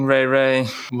fighting Ray Ray.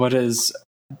 What is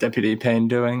Deputy Payne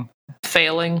doing?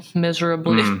 Failing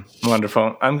miserably.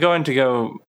 Wonderful. I'm going to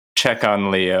go check on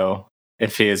Leo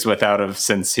if he is without of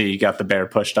since he got the bear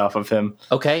pushed off of him.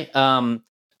 Okay.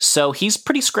 So he's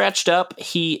pretty scratched up.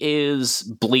 He is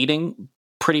bleeding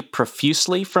pretty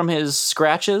profusely from his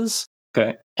scratches.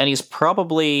 Okay. And he's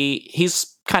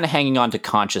kind of hanging on to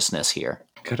consciousness here.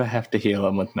 Could I have to heal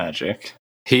him with magic?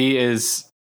 He is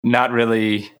not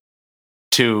really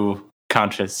too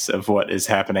conscious of what is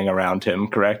happening around him,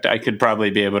 correct? I could probably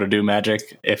be able to do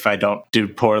magic if I don't do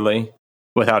poorly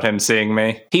without him seeing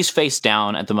me. He's face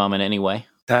down at the moment anyway.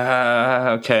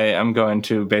 Okay, I'm going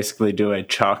to basically do a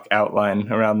chalk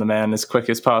outline around the man as quick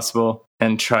as possible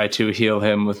and try to heal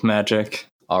him with magic.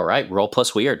 All right, roll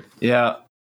plus weird. Yeah.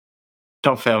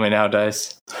 Don't fail me now,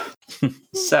 dice.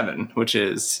 7, which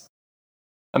is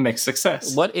a mixed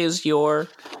success. What is your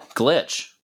glitch?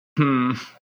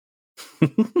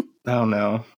 Oh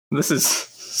no. This is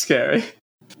scary.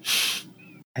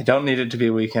 I don't need it to be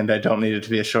a weekend. I don't need it to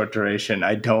be a short duration.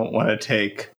 I don't want to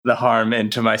take the harm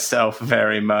into myself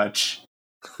very much.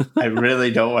 I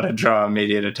really don't want to draw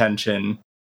immediate attention.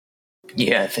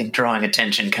 Yeah, I think drawing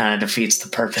attention kind of defeats the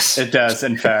purpose. It does,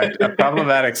 in fact. A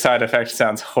problematic side effect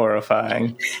sounds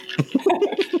horrifying.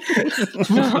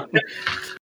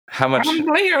 How much? I'm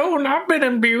Leo, and I've been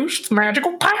imbued with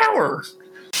magical power.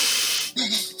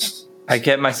 I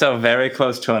get myself very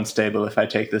close to unstable if I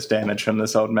take this damage from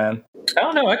this old man. I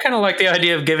don't know. I kind of like the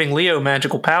idea of giving Leo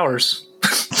magical powers.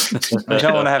 I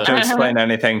don't want to have to explain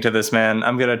anything to this man.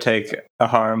 I'm going to take a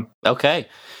harm. Okay.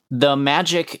 The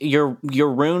magic, your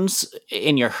runes,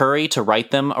 in your hurry to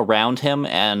write them around him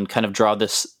and kind of draw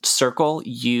this circle,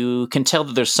 you can tell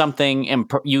that there's something,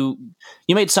 you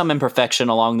made some imperfection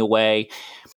along the way,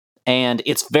 and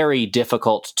it's very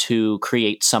difficult to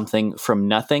create something from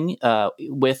nothing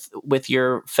with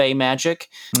your Fey magic.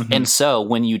 Mm-hmm. And so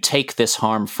when you take this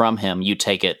harm from him, you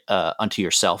take it unto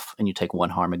yourself, and you take 1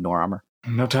 harm, ignore armor.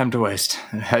 No time to waste.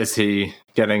 Is he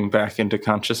getting back into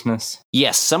consciousness?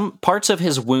 Yes, some parts of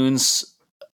his wounds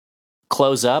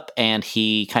close up, and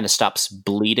he kind of stops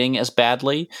bleeding as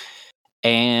badly.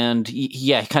 And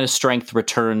yeah, kind of strength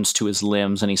returns to his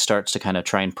limbs, and he starts to kind of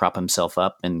try and prop himself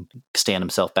up and stand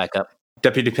himself back up.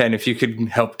 Deputy Payne, if you could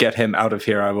help get him out of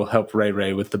here, I will help Ray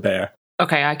Ray with the bear.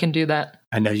 Okay, I can do that.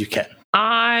 I know you can.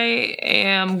 I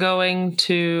am going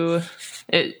to...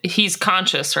 he's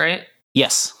conscious, right?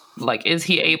 Yes. Like, is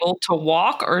he able to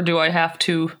walk, or do I have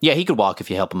to... Yeah, he could walk if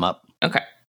you help him up. Okay.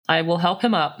 I will help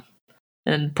him up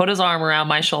and put his arm around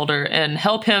my shoulder and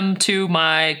help him to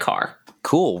my car.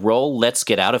 Cool. Roll Let's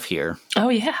Get Out of Here. Oh,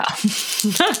 yeah.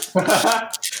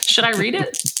 Should I read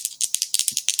it?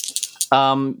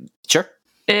 Sure.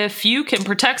 If you can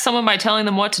protect someone by telling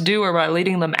them what to do or by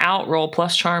leading them out, roll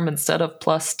plus charm instead of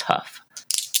plus tough.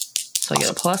 So I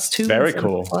get a +2. Very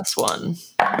cool.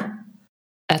 +1.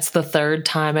 That's the 3rd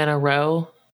time in a row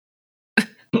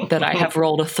that I have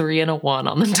rolled a 3 and a 1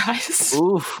 on the dice.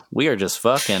 Oof, we are just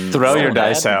fucking... Throw your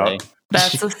dice out.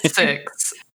 That's a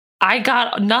 6. I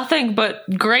got nothing but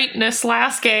greatness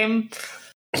last game.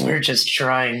 We're just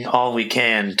trying all we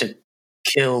can to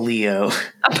kill Leo.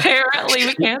 Apparently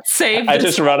we can't save I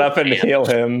just run up and heal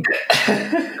him.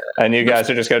 And you guys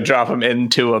are just going to drop him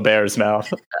into a bear's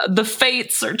mouth. The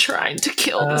fates are trying to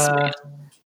kill this man.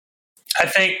 I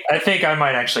think I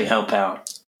might actually help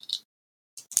out.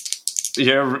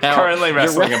 You're currently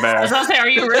wrestling a bear. I was going to say, are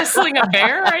you wrestling a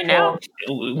bear right now?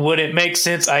 Would it make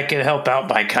sense I could help out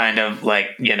by kind of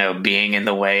like, being in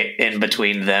the way in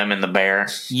between them and the bear?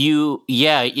 You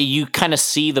kind of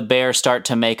see the bear start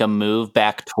to make a move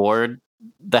back toward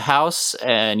the house,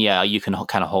 and yeah, you can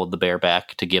kind of hold the bear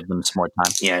back to give them some more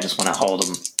time. Yeah, I just want to hold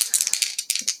him.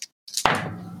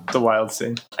 The wild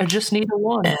scene. I just need a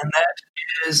 1. And that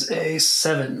is a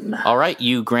 7. All right,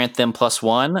 you grant them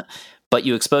 +1, but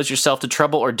you expose yourself to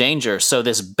trouble or danger. So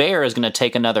this bear is going to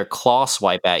take another claw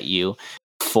swipe at you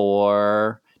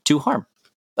for 2 harm.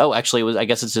 Oh, actually, I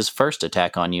guess it's his first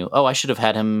attack on you. Oh, I should have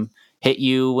had him hit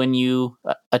you when you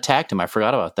attacked him. I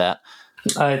forgot about that.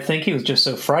 I think he was just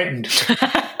so frightened. So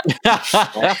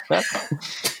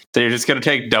you're just going to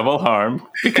take double harm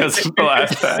because of the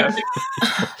last time.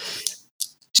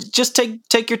 just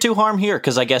take your 2 harm here,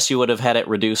 because I guess you would have had it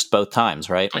reduced both times,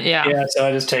 right? Yeah. Yeah, so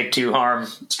I just take 2 harm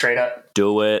straight up.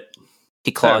 Do it.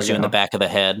 He claws you in the back of the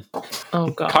head. Oh,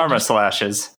 God. Karma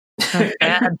slashes. That's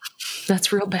bad.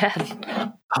 That's real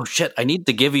bad. Oh, shit. I need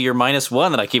to give you your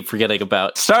 -1 that I keep forgetting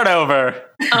about. Start over.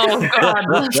 Oh,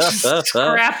 God. Just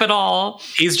scrap it all.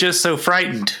 He's just so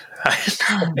frightened.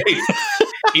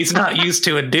 He's not used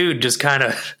to a dude just kind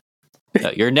of...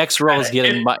 No, your next roll is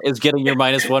getting your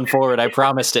 -1 forward. I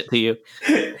promised it to you.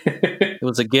 It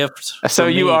was a gift. So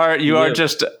you are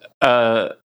just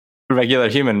a regular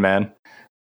human man.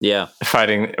 Yeah.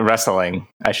 Wrestling,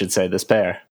 I should say, this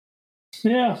bear.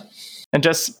 Yeah. And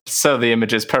just so the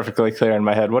image is perfectly clear in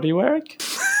my head, what are you wearing?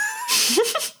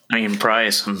 I mean, probably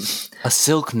a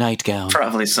silk nightgown.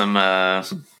 Probably some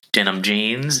denim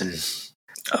jeans and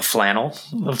a flannel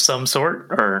of some sort,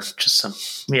 or just some.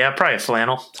 Yeah, probably a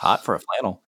flannel. It's hot for a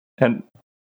flannel. And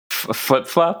flip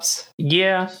flops.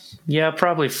 Yeah,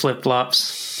 probably flip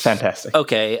flops. Fantastic.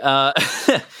 Okay,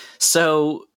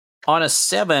 so on a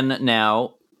 7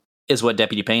 now is what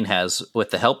Deputy Payne has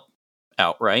with the help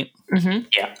out, right? Mm-hmm.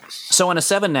 Yeah. So on a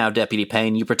 7 now, Deputy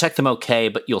Payne, you protect them okay,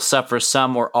 but you'll suffer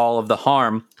some or all of the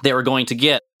harm they were going to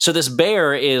get. So this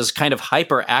bear is kind of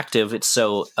hyperactive. It's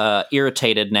so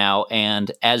irritated now,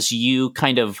 and as you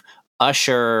kind of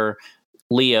usher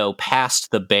Leo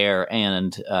past the bear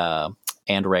and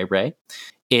Ray Ray,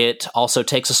 it also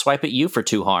takes a swipe at you for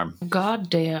 2 harm. God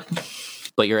damn.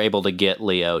 But you're able to get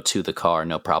Leo to the car,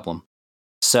 no problem.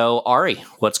 So, Ari,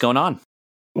 what's going on?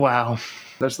 Wow.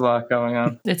 There's a lot going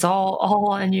on. It's all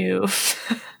on you.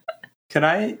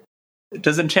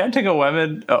 Does enchanting a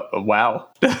weapon... Oh, wow.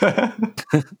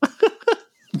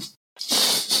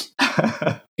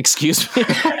 Excuse me?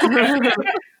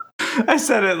 I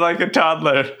said it like a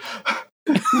toddler.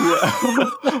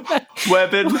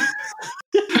 Weapon.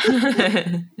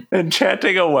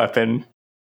 Enchanting a weapon.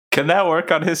 Can that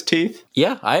work on his teeth?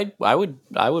 Yeah, I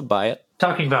would buy it.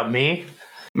 Talking about me?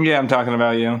 Yeah, I'm talking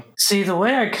about you. See, the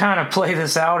way I kind of play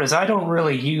this out is I don't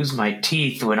really use my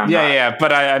teeth when I'm not... Yeah,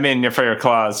 but I mean for your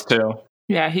claws, too.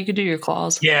 Yeah, he could do your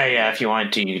claws. Yeah, if you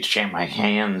wanted to, you could enchant my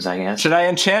hands, I guess. Should I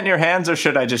enchant your hands, or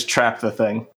should I just trap the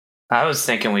thing? I was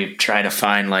thinking we'd try to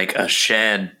find, like, a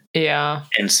shed. Yeah.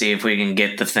 And see if we can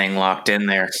get the thing locked in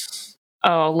there.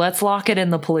 Oh, let's lock it in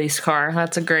the police car.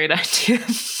 That's a great idea.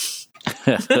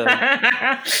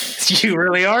 You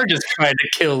really are just trying to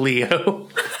kill Leo.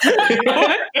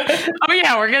 Oh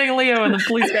yeah, we're getting Leo in the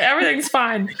police car. Everything's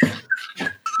fine.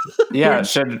 Yeah,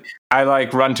 should I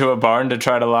run to a barn to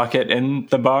try to lock it in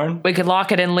the barn? We could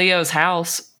lock it in Leo's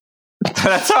house.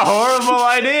 That's a horrible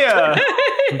idea.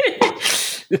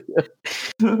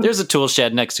 There's a tool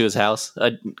shed next to his house,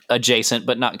 adjacent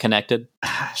but not connected.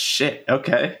 Shit.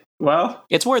 Okay. Well,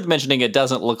 it's worth mentioning it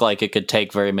doesn't look like it could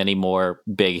take very many more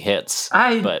big hits.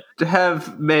 I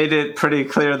have made it pretty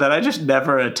clear that I just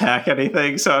never attack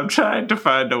anything, so I'm trying to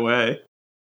find a way.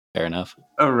 Fair enough.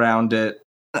 Around it.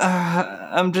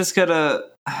 I'm just gonna...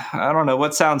 I don't know.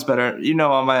 What sounds better? You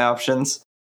know all my options.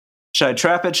 Should I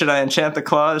trap it? Should I enchant the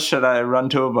claws? Should I run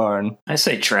to a barn? I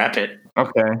say trap it.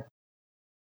 Okay.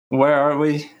 Where are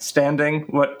we standing?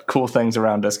 What cool things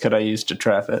around us could I use to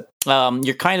trap it?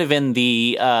 You're kind of in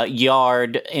the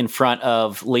yard in front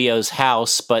of Leo's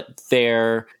house, but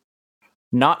they're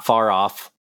not far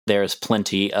off. There's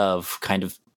plenty of kind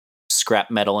of scrap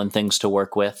metal and things to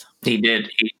work with. He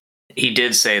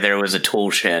did say there was a tool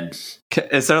shed.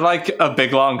 Is there a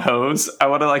big long hose? I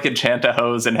want to enchant a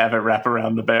hose and have it wrap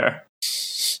around the bear.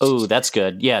 Oh, that's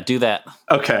good. Yeah, do that.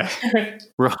 Okay.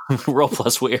 Roll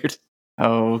plus weird.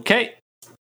 Okay.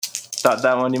 Thought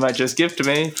that one you might just give to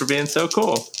me for being so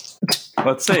cool.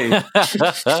 Let's see.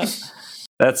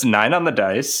 That's 9 on the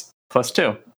dice, plus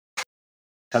 2.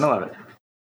 10, 11.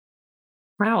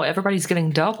 Wow, everybody's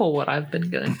getting double what I've been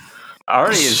getting.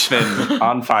 Ari has been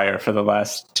on fire for the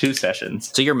last 2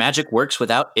 sessions. So your magic works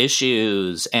without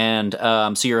issues, and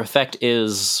so your effect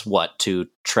is what? To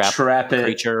trap it,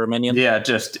 creature or minion? Yeah,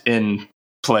 just in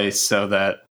place so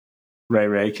that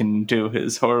Ray can do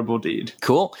his horrible deed.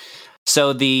 Cool.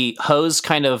 So the hose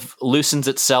kind of loosens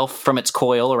itself from its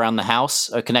coil around the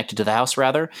house, connected to the house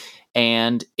rather,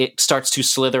 and it starts to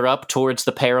slither up towards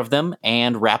the pair of them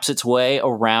and wraps its way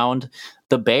around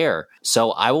the bear.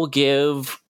 So I will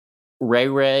give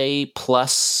Ray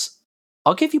plus...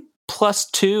 I'll give you plus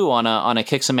 2 on a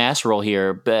kick some ass roll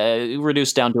here, but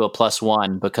reduced down to a plus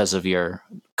 1 because of your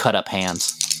cut up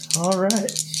hands. All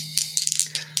right.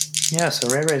 Yeah,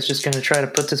 so Ray-Ray's just going to try to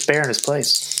put this bear in his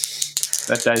place.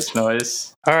 That dice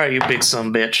noise. All right, you big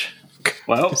son bitch.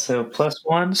 Well. So plus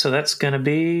 1, so that's going to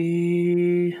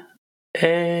be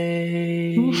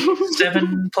a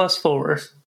 7 plus 4.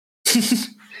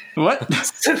 What?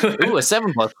 Ooh, a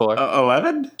 7 plus 4.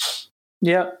 11?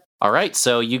 Yeah. All right,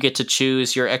 so you get to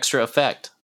choose your extra effect.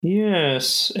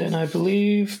 Yes, and I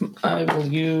believe I will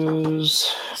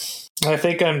use... I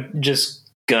think I'm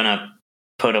just gonna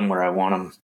put him where I want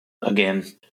him again.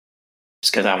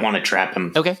 Just because I want to trap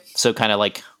him. Okay, so kind of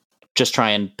like just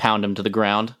try and pound him to the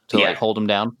ground to like hold him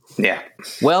down. Yeah.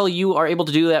 Well, you are able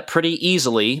to do that pretty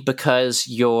easily because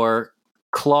your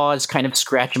claws kind of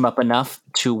scratch him up enough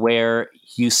to where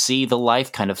you see the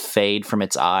life kind of fade from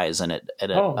its eyes, and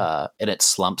it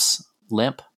slumps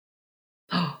limp.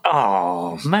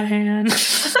 Oh man!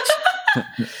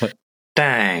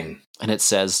 Dang! And it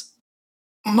says,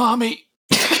 "Mommy."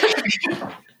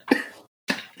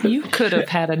 You could have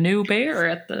had a new bear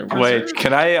at the reserve. Wait,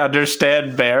 can I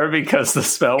understand bear because the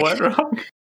spell went wrong?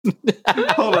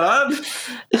 Hold on.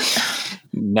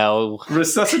 No.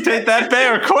 Resuscitate that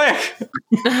bear, quick!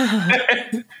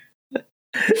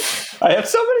 I have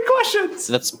so many questions.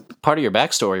 That's part of your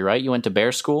backstory, right? You went to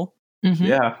bear school? Mm-hmm.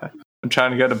 Yeah. I'm trying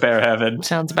to go to bear heaven.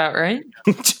 Sounds about right.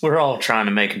 We're all trying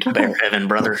to make it to bear heaven,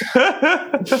 brother.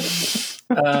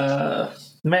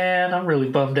 Man, I'm really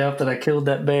bummed out that I killed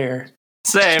that bear.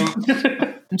 Same.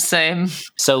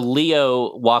 So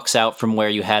Leo walks out from where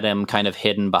you had him kind of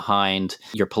hidden behind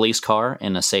your police car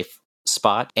in a safe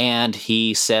spot, and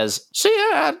he says, "See,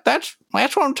 that's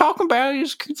what I'm talking about.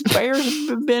 Bears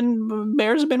have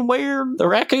been weird. The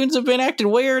raccoons have been acting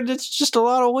weird. It's just a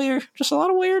lot of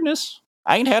weirdness.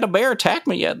 I ain't had a bear attack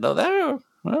me yet, though.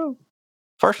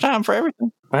 First time for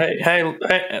everything."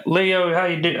 Hey, Leo, how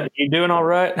you doing? You doing all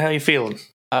right? How you feeling?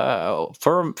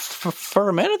 For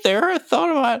a minute there, I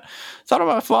thought I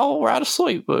might fall right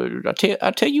asleep. But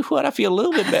I tell you what, I feel a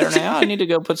little bit better now. I need to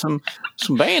go put some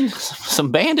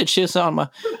bandages on my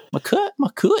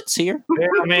cuts here. Yeah,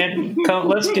 man, come,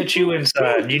 let's get you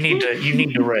inside. You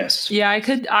need to rest. Yeah, I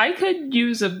could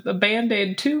use a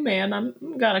Band-Aid too, man.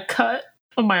 I've got a cut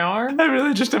on my arm. I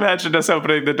really just imagined us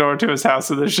opening the door to his house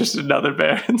and there's just another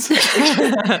bear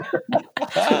inside.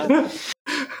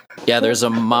 Yeah, there's a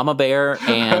mama bear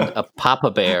and a papa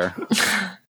bear.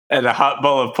 And a hot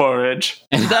bowl of porridge.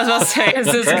 I was about to say, is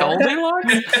this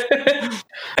Goldilocks?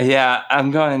 Yeah,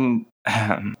 I'm going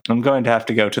to have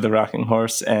to go to the rocking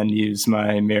horse and use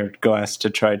my mirrored glass to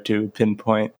try to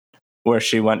pinpoint where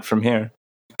she went from here.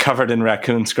 Covered in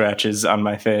raccoon scratches on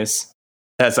my face,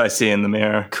 as I see in the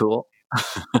mirror. Cool.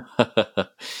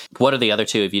 What are the other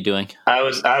two of you doing? I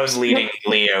was leading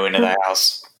Leo into the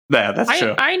house. Yeah, that's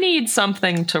true. I need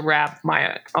something to wrap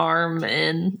my arm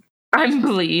in. I'm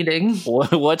bleeding.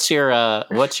 What's your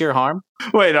harm?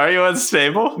 Wait, are you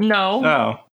unstable? No.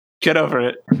 No. Get over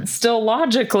it. Still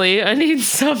logically, I need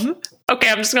some. Okay,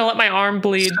 I'm just gonna let my arm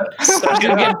bleed. I'm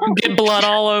gonna get blood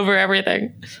all over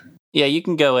everything. Yeah, you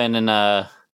can go in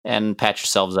and patch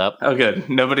yourselves up. Oh, good.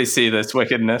 Nobody see this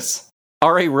wickedness.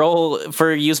 Alright, roll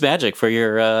for use magic for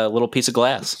your little piece of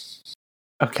glass.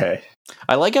 Okay.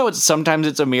 I like how sometimes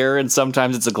it's a mirror and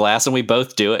sometimes it's a glass, and we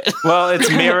both do it. Well, it's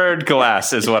mirrored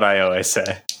glass is what I always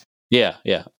say. Yeah.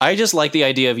 I just like the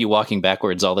idea of you walking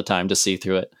backwards all the time to see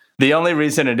through it. The only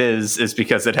reason it is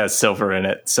because it has silver in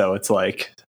it, so it's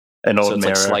like an old mirror.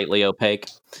 Like slightly opaque.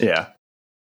 Yeah.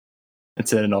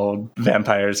 It's an old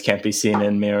vampires can't be seen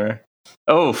in mirror.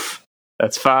 Oof.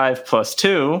 That's 5 plus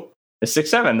 2 is 6,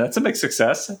 7. That's a mixed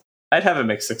success. I'd have a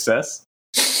mixed success.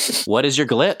 What is your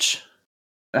glitch?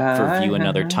 For view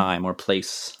another time or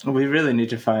place. We really need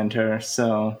to find her,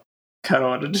 so kind of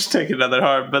want to just take another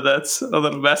harm, but that's a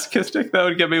little masochistic. That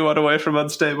would get me one away from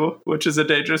unstable, which is a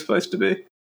dangerous place to be.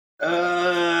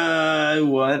 I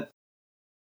want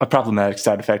a problematic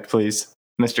side effect, please,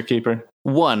 Mr. Keeper.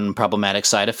 One problematic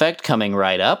side effect coming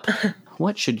right up.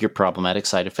 What should your problematic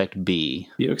side effect be?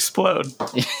 You explode.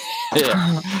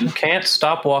 You can't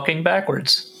stop walking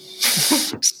backwards.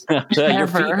 Your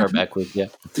feet are backwards, yeah.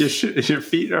 Your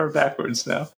feet are backwards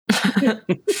now.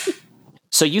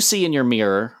 So you see in your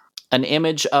mirror an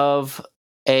image of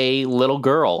a little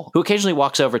girl who occasionally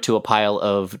walks over to a pile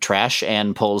of trash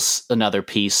and pulls another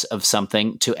piece of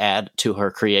something to add to her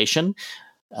creation.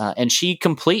 And she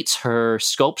completes her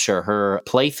sculpture, her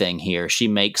plaything here. She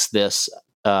makes this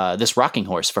rocking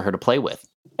horse for her to play with.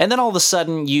 And then all of a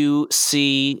sudden you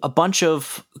see a bunch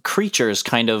of creatures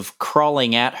kind of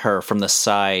crawling at her from the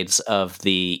sides of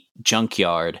the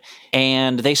junkyard,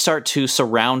 and they start to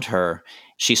surround her.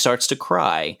 She starts to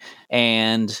cry,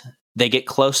 and they get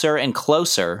closer and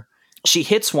closer. She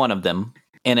hits one of them,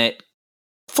 and it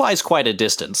flies quite a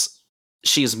distance.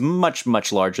 She's much,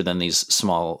 much larger than these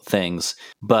small things,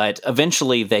 but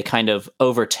eventually they kind of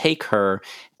overtake her,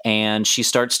 and she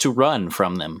starts to run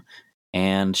from them,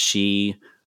 and she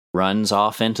runs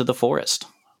off into the forest.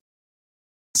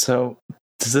 So,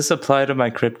 does this apply to my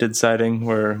cryptid sighting,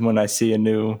 where when I see a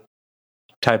new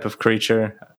type of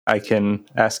creature, I can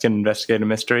ask and investigate a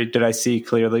mystery? Did I see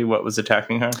clearly what was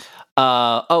attacking her?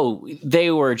 They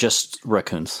were just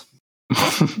raccoons.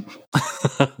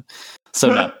 So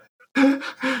no.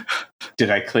 Did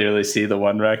I clearly see the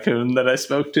one raccoon that I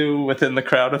spoke to within the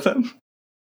crowd of them?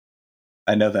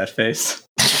 I know that face.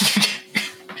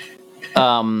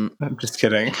 I'm just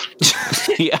kidding.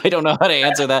 Yeah, I don't know how to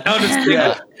answer that.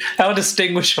 How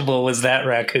distinguishable was that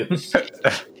raccoon?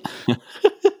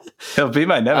 He'll be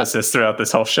my nemesis throughout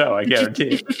this whole show, I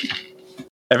guarantee it.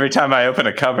 Every time I open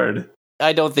a cupboard.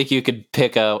 I don't think you could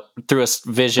pick out, through a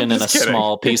vision in a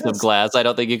small piece of glass, I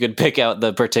don't think you could pick out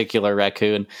the particular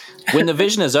raccoon. When the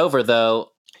vision is over,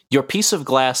 though, your piece of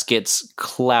glass gets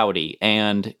cloudy,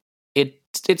 and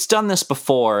it's done this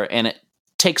before, and it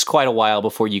takes quite a while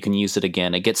before you can use it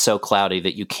again. It gets so cloudy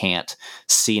that you can't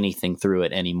see anything through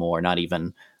it anymore, not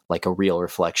even like a real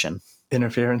reflection.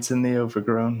 Interference in the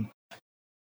overgrown.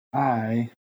 I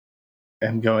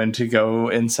am going to go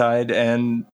inside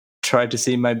and try to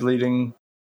see my bleeding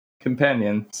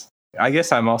companions. I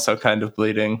guess I'm also kind of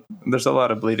bleeding. There's a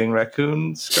lot of bleeding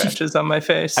raccoon scratches on my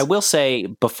face. I will say,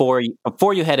 before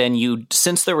you head in,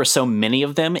 since there were so many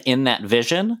of them in that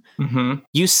vision,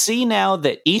 you see now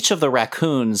that each of the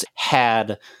raccoons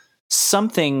had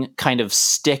something kind of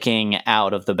sticking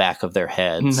out of the back of their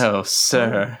heads. No,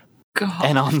 sir. God.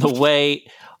 And on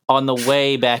the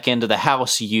way back into the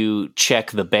house, you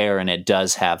check the bear, and it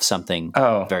does have something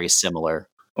very similar.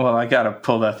 Well, I gotta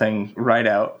pull that thing right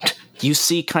out. You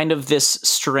see kind of this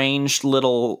strange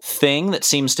little thing that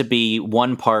seems to be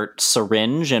one part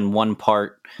syringe and one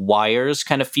part wires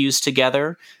kind of fused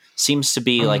together. Seems to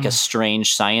be like a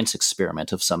strange science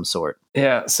experiment of some sort.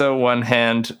 Yeah, so one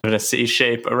hand in a C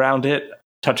shape around it,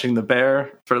 touching the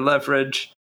bear for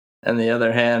leverage, and the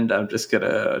other hand, I'm just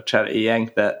gonna try to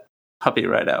yank that puppy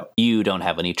right out. You don't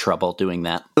have any trouble doing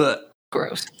that. Ugh.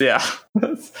 Gross. Yeah,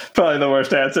 that's probably the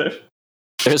worst answer.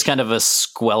 There's kind of a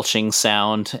squelching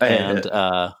sound and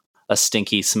a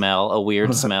stinky smell, a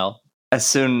weird smell. As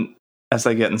soon as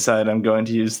I get inside, I'm going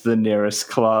to use the nearest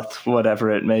cloth,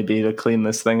 whatever it may be, to clean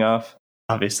this thing off.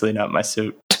 Obviously not my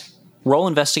suit. Roll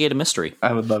investigate a mystery.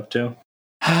 I would love to.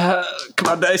 Come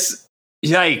on, dice.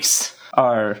 Yikes.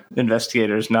 Our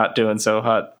investigator's not doing so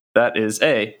hot. That is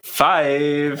a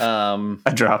 5. I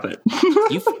drop it.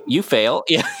 You fail.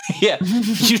 Yeah.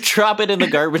 You drop it in the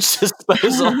garbage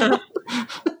disposal.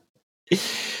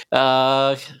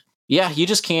 You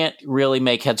just can't really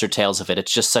make heads or tails of it.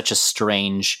 It's just such a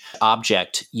strange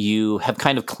object. You have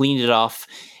kind of cleaned it off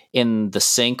in the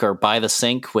sink or by the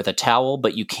sink with a towel,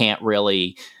 but you can't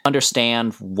really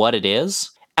understand what it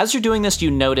is. As you're doing this,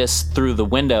 you notice through the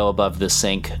window above the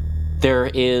sink,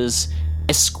 there is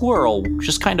a squirrel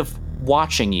just kind of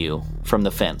watching you from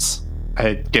the fence.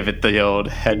 I give it the old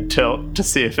head tilt to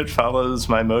see if it follows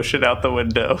my motion out the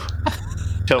window.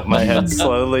 Tilt my head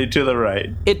slowly to the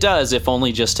right. It does, if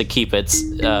only just to keep its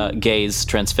gaze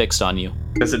transfixed on you.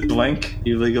 Does it blink?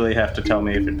 You legally have to tell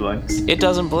me if it blinks. It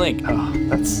doesn't blink. Oh,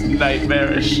 that's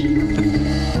nightmarish.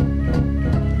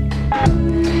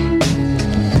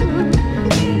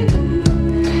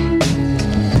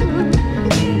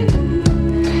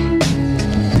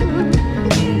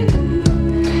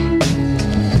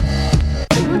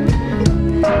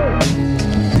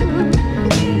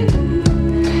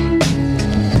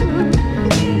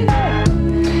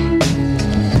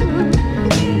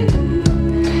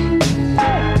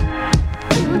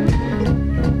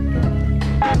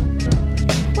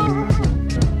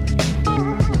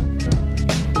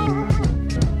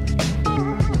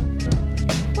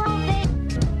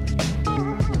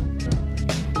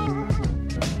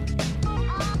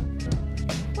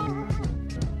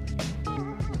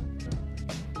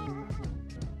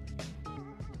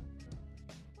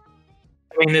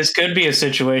 I mean, this could be a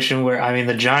situation where,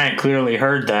 the giant clearly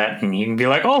heard that, and you can be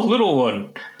like, "Oh, little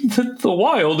one, the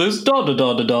wild is da da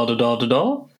da da da da da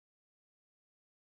da."